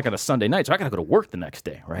 This is like on a Sunday night, so I got to go to work the next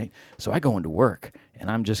day, right? So I go into work,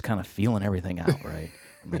 and I'm just kind of feeling everything out, right?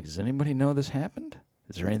 I'm like, "Does anybody know this happened?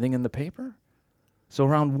 Is there anything in the paper?" So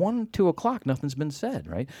around 1, 2 o'clock, nothing's been said,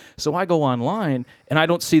 right? So I go online, and I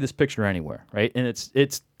don't see this picture anywhere, right? And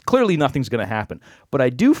it's clearly nothing's going to happen. But I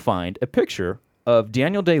do find a picture of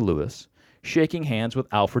Daniel Day-Lewis shaking hands with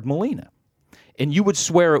Alfred Molina. And you would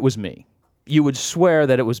swear it was me. You would swear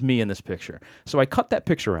that it was me in this picture. So I cut that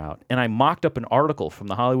picture out, and I mocked up an article from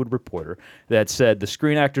the Hollywood Reporter that said the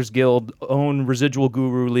Screen Actors Guild own residual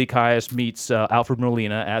guru Lee Caius meets Alfred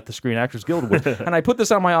Molina at the Screen Actors Guild Award. And I put this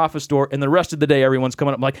on my office door, and the rest of the day everyone's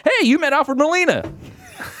coming up like, "Hey, you met Alfred Molina."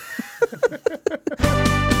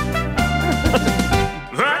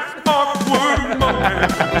 That awkward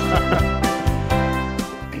moment.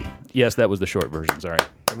 Yes, that was the short version. Sorry.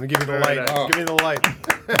 I'm going to give you the light. Give me the light.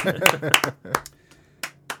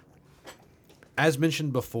 As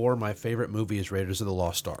mentioned before, my favorite movie is Raiders of the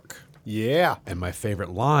Lost Ark. Yeah. And my favorite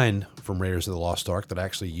line from Raiders of the Lost Ark that I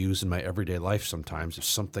actually use in my everyday life sometimes, if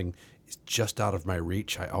something is just out of my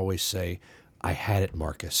reach, I always say, "I had it,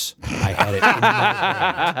 Marcus. I had it in my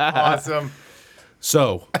hand." Awesome.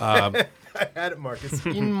 So, I had it, Marcus,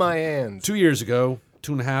 in my hands. 2 years ago,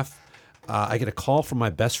 2.5, I get a call from my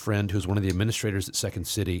best friend who's one of the administrators at Second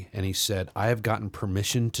City, and he said, "I have gotten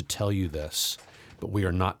permission to tell you this, but we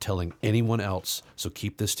are not telling anyone else, so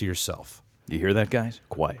keep this to yourself." You hear that, guys?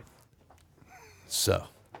 Quiet. So,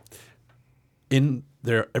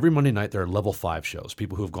 every Monday night, there are level 5 shows.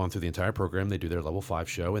 People who have gone through the entire program, they do their level 5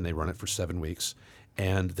 show, and they run it for 7 weeks.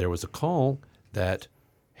 And there was a call that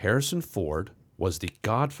Harrison Ford was the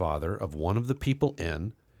godfather of one of the people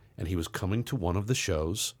in, and he was coming to one of the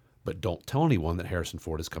shows, but don't tell anyone that Harrison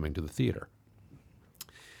Ford is coming to the theater.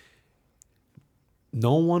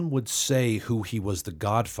 No one would say who he was the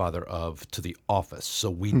godfather of to the office,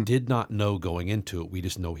 so we did not know going into it. We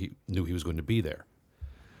just knew he was going to be there.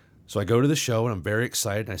 So I go to the show, and I'm very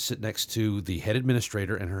excited. And I sit next to the head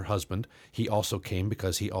administrator and her husband. He also came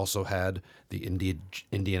because he also had the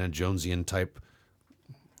Indiana Jonesian type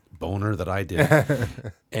boner that I did.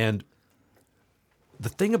 And the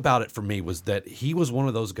thing about it for me was that he was one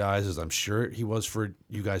of those guys, as I'm sure he was for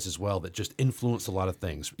you guys as well, that just influenced a lot of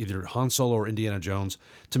things. Either Han Solo or Indiana Jones.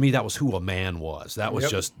 To me, that was who a man was. That was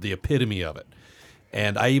just the epitome of it.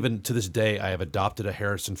 And I even, to this day, I have adopted a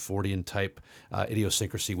Harrison Fordian type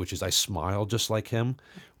idiosyncrasy, which is I smile just like him,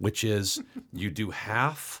 which is you do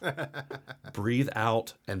half, breathe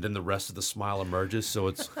out, and then the rest of the smile emerges. So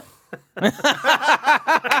it's... Do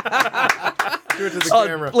it to the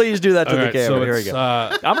camera. Please do that to the right, camera. so Here we it's, go.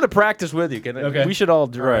 I'm going to practice with you. Okay. We should all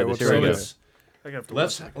do right, this. we'll Here we try go. it. I have to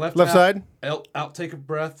Left Left side? Out, take a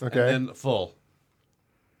breath, Okay. and then full.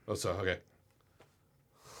 Oh, so, okay.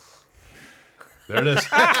 There it is.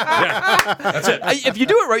 Yeah, that's it. If you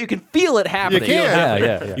do it right, you can feel it happening. You can.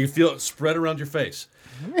 Yeah. You feel it spread around your face.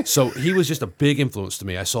 So he was just a big influence to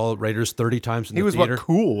me. I saw Raiders 30 times in He the was theater. what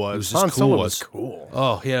cool was. He was Han just Solo cool. was cool.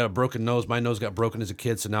 Oh, he had a broken nose. My nose got broken as a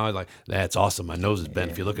kid, so now I'm like, that's awesome. My nose is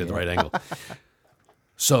bent if you look at it at the right angle.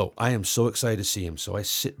 So I am so excited to see him. So I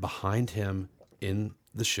sit behind him in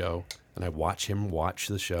the show, and I watch him watch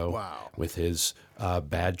the show with his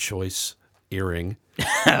bad choice earring.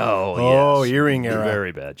 Oh, earring era.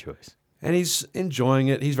 Very bad choice. And he's enjoying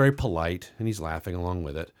it. He's very polite, and he's laughing along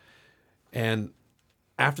with it. And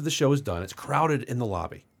after the show is done, it's crowded in the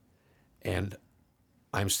lobby. And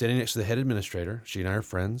I'm standing next to the head administrator. She and I are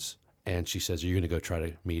friends. And she says, are you going to go try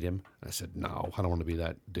to meet him? And I said, no, I don't want to be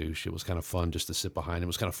that douche. It was kind of fun just to sit behind him. It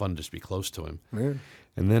was kind of fun just to be close to him. Yeah.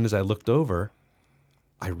 And then as I looked over,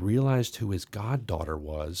 I realized who his goddaughter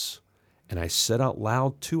was. And I said out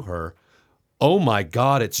loud to her, oh my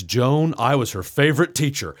God, it's Joan. I was her favorite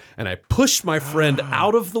teacher. And I pushed my friend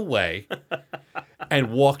out of the way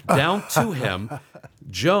and walked down to him.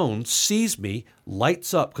 Joan sees me,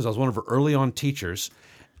 lights up, because I was one of her early on teachers,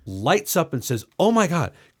 lights up and says, oh my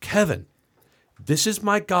God, Kevin, this is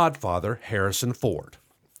my godfather, Harrison Ford.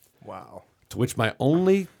 Wow. To which my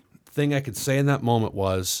only thing I could say in that moment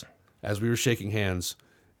was, as we were shaking hands,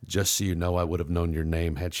 just so you know, I would have known your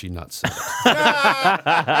name had she not said it.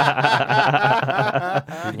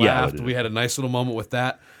 He laughed. We had a nice little moment with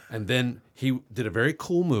that. And then he did a very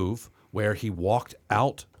cool move where he walked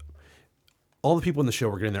out. All the people in the show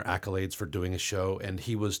were getting their accolades for doing a show, and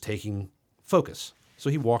he was taking focus.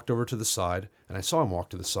 So he walked over to the side, and I saw him walk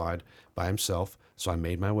to the side by himself. So I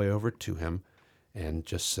made my way over to him and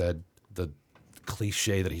just said the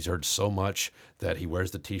cliche that he's heard so much, that he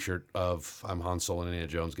wears the T-shirt of I'm Han Solo and Indiana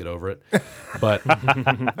Jones, get over it. But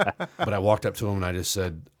I walked up to him and I just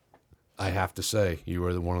said, I have to say, you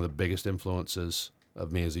were one of the biggest influences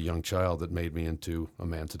of me as a young child that made me into a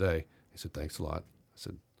man today. He said, thanks a lot. I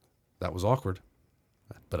said, that was awkward,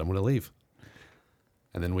 but I'm going to leave.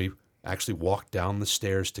 And then we actually walked down the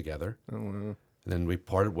stairs together. Oh, wow. And then we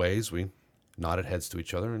parted ways. We nodded heads to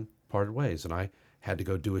each other and parted ways. And I had to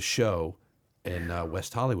go do a show in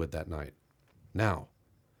West Hollywood that night. Now,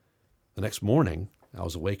 the next morning, I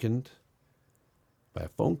was awakened by a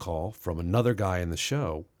phone call from another guy in the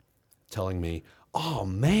show telling me, oh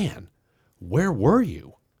man, where were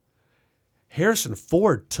you? Harrison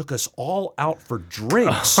Ford took us all out for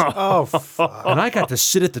drinks. Oh, fuck. And I got to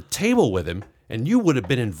sit at the table with him, and you would have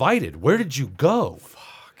been invited. Where did you go?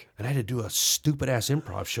 Fuck. And I had to do a stupid-ass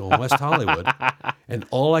improv show in West Hollywood. And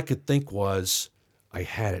all I could think was, I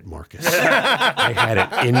had it, Marcus. I had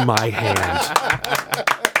it in my hand.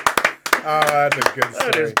 Oh, that's a good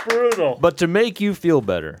story. That is brutal. But to make you feel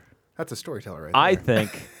better, That's a storyteller right I there.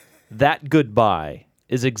 think that goodbye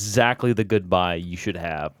is exactly the goodbye you should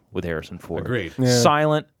have with Harrison Ford. Agreed. Yeah.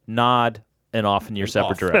 Silent, nod, and off in your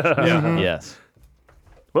separate directions. Yes.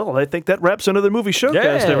 Well, I think that wraps another movie showcast,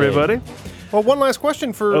 Yay. everybody. Well, one last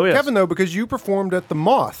question for Oh, yes. Kevin, though, because you performed at the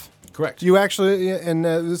Moth. Correct. You actually, and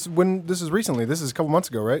this is recently. This is a couple months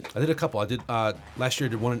ago, right? I did a couple. I did last year.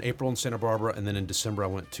 I did one in April in Santa Barbara, and then in December I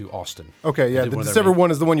went to Austin. Okay, I yeah. did The one of their December main-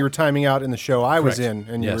 one is the one you were timing out in the show I was Correct. in,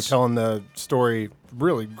 and you were Yes. telling the story.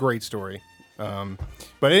 Really great story.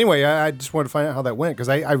 But anyway, I just wanted to find out how that went because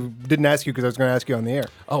I didn't ask you because I was going to ask you on the air.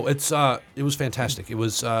 Oh, it was fantastic. It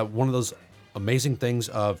was one of those amazing things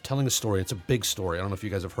of telling a story. It's a big story. I don't know if you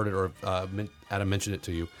guys have heard it or Adam mentioned it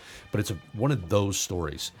to you, but it's one of those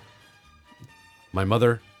stories. My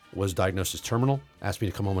mother was diagnosed as terminal, asked me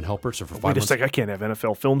to come home and help her. So for 5 Wait a months. sec, I can't have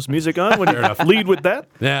NFL Films music on. When you lead with that?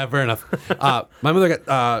 Yeah, fair enough. My mother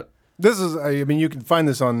got. This is, I mean, you can find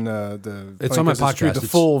this on the. It's on my Funny 'Cause It's True, podcast. the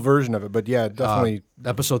It's- full version of it, but yeah, definitely.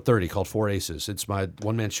 Episode 30 called Four Aces. It's my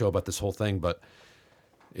one-man show about this whole thing, but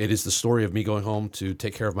it is the story of me going home to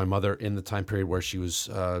take care of my mother in the time period where she was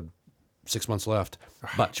 6 months left.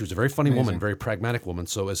 But she was a very funny woman, very pragmatic woman.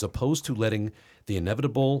 So as opposed to letting the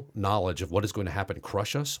inevitable knowledge of what is going to happen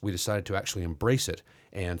crush us, we decided to actually embrace it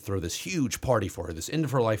and throw this huge party for her, this end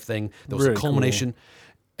of her life thing. That was Really a culmination.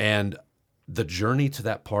 And the journey to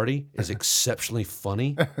that party is exceptionally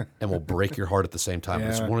funny and will break your heart at the same time. Yeah.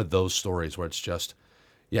 It's one of those stories where it's just,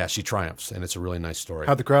 yeah, she triumphs, and it's a really nice story.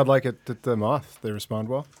 How'd the crowd like it at the Moth? They respond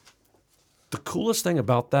well? The coolest thing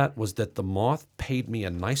about that was that the Moth paid me a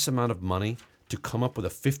nice amount of money to come up with a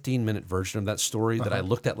 15-minute version of that story that I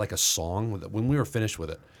looked at like a song. When we were finished with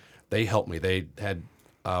it, they helped me. They had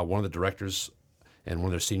one of the directors and one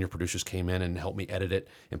of their senior producers came in and helped me edit it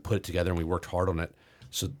and put it together, and we worked hard on it.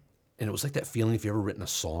 And it was like that feeling if you've ever written a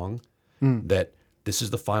song that this is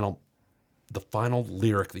the final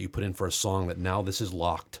lyric that you put in for a song, that now this is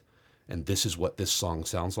locked and this is what this song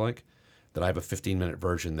sounds like, that I have a 15-minute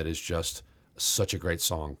version that is just such a great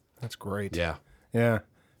song. That's great. Yeah. Yeah.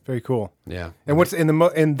 Very cool. Yeah. And what's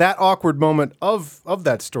in that awkward moment of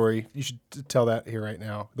that story, you should tell that here right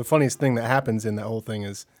now. The funniest thing that happens in that whole thing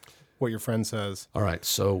is what your friend says. All right.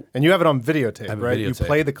 So And you have it on videotape, I have a right? videotape. You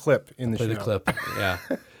play the clip in the show. play the clip. Yeah.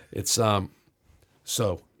 It's so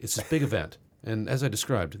it's this big event. And as I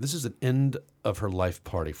described, this is an end of her life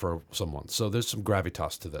party for someone. So there's some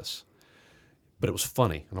gravitas to this. But it was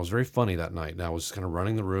funny, and I was very funny that night. And I was kind of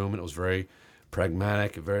running the room, and it was very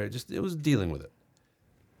pragmatic, it was dealing with it.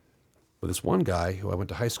 But this one guy who I went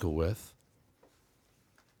to high school with,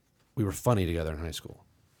 we were funny together in high school.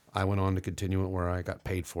 I went on to continue it where I got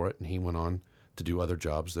paid for it, and he went on to do other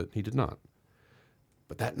jobs that he did not.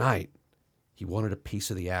 But that night, he wanted a piece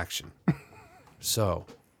of the action. So,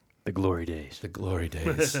 The glory days. the glory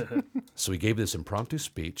days. So he gave this impromptu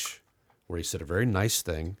speech where he said a very nice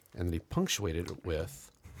thing, and then he punctuated it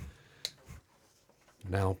with,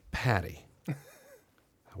 "Now, Patty, I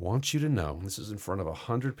want you to know," and this is in front of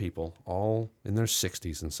 100 people, all in their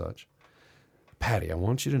 60s and such. "Patty, I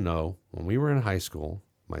want you to know, when we were in high school,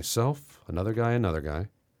 myself, another guy,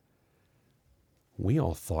 we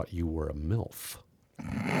all thought you were a MILF."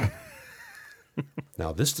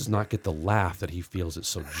 Now, this does not get the laugh that he feels it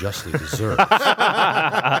so justly deserves.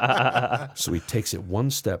 So he takes it one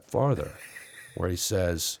step farther, where he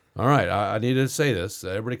says, "All right, I need to say this.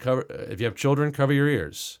 Everybody, if you have children, cover your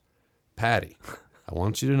ears. Patty, I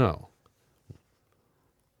want you to know,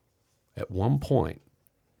 at one point,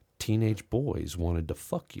 teenage boys wanted to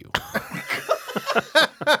fuck you."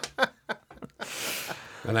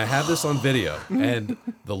 And I have this on video, and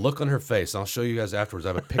the look on her face, and I'll show you guys afterwards. I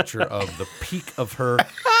have a picture of the peak of her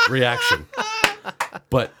reaction.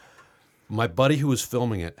 But my buddy who was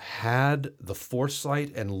filming it had the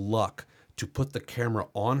foresight and luck to put the camera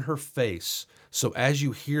on her face. So as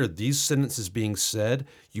you hear these sentences being said,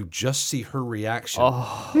 you just see her reaction.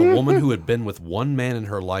 A woman who had been with one man in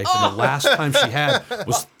her life, and the last time she had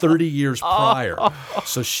was 30 years prior.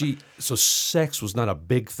 So sex was not a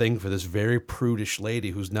big thing for this very prudish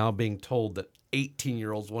lady who's now being told that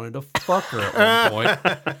 18-year-olds wanted to fuck her at one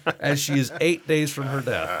point, as she is 8 days from her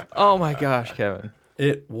death. Oh my gosh, Kevin.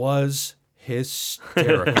 It was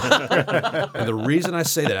hysterical. And the reason I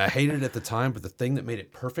say that, I hated it at the time, but the thing that made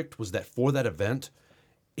it perfect was that for that event,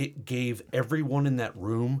 it gave everyone in that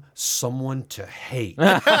room someone to hate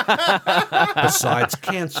besides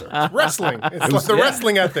cancer. Wrestling. It's like the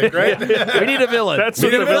wrestling ethic, right? We need a villain. That's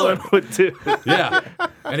what a villain would do. Yeah.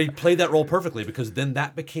 And he played that role perfectly, because then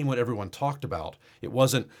that became what everyone talked about. It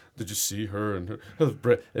wasn't, "Did you see her?" And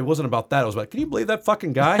her. It wasn't about that. It was like, "Can you believe that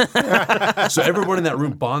fucking guy?" So everyone in that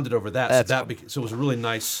room bonded over that. So it was a really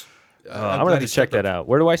nice. I'm going to have to check that out.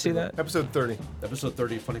 Where do I see that? Episode 30. Episode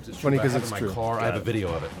 30, funny because it's in true. my car. I have a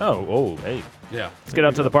video of it. Oh, hey. Yeah. Let's get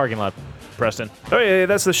out to the parking lot, Preston. Oh, yeah,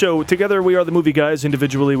 that's the show. Together, we are the Movie Guys.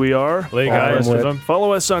 Individually, we are Lee Guys.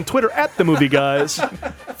 Follow us on Twitter at The Movie Guys.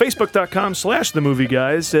 Facebook.com/The Movie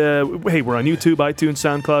Guys. Hey, we're on YouTube, iTunes,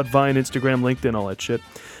 SoundCloud, Vine, Instagram, LinkedIn, all that shit.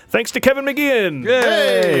 Thanks to Kevin McGeehan.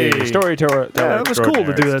 Hey! Storyteller. Yeah, that was cool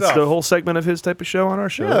to do that. Stuff. The whole segment of his type of show on our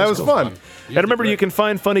show. Yeah, that was fun. And remember, you can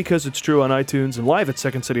find Funny 'Cause It's True on iTunes and live at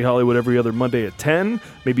Second City Hollywood every other Monday at 10.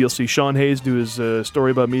 Maybe you'll see Sean Hayes do his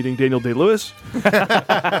story about meeting Daniel Day-Lewis.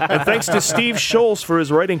 And thanks to Steve Scholes for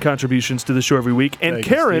his writing contributions to the show every week. And Thank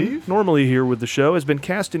you, Karen, Steve. normally here with the show, has been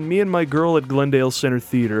cast in Me and My Girl at Glendale Center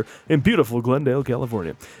Theater in beautiful Glendale,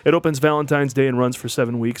 California. It opens Valentine's Day and runs for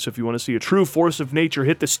 7 weeks. So if you want to see a true force of nature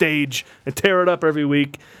hit the stage and tear it up every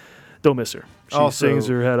week, don't miss her. She Also- sings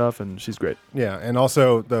her head off, and she's great. Yeah, and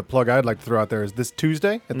also the plug I'd like to throw out there is this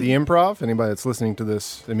Tuesday at the Improv. Anybody that's listening to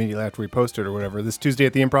this immediately after we post it or whatever, this Tuesday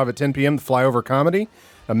at the Improv at 10 p.m., the Flyover Comedy.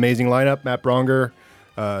 Amazing lineup, Matt Bronger,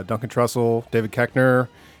 Duncan Trussell, David Keckner,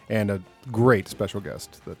 and a great special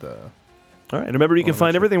guest that All right. And remember, you can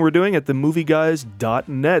find everything we're doing at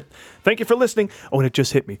themovieguys.net. Thank you for listening. Oh, and it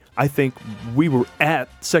just hit me. I think we were at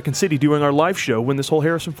Second City doing our live show when this whole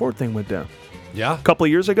Harrison Ford thing went down. Yeah. A couple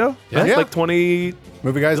of years ago? Yeah. Yeah. Like 2012?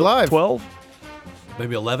 Movie Guys Live.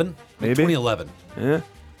 Maybe 11? Maybe. 2011. Yeah.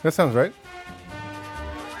 That sounds right.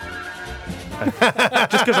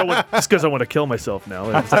 Just because I want to kill myself now.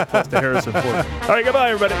 It's that close to Harrison Ford. All right,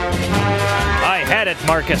 goodbye, everybody. I had it,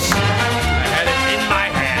 Marcus. I had it in my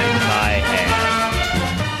hand.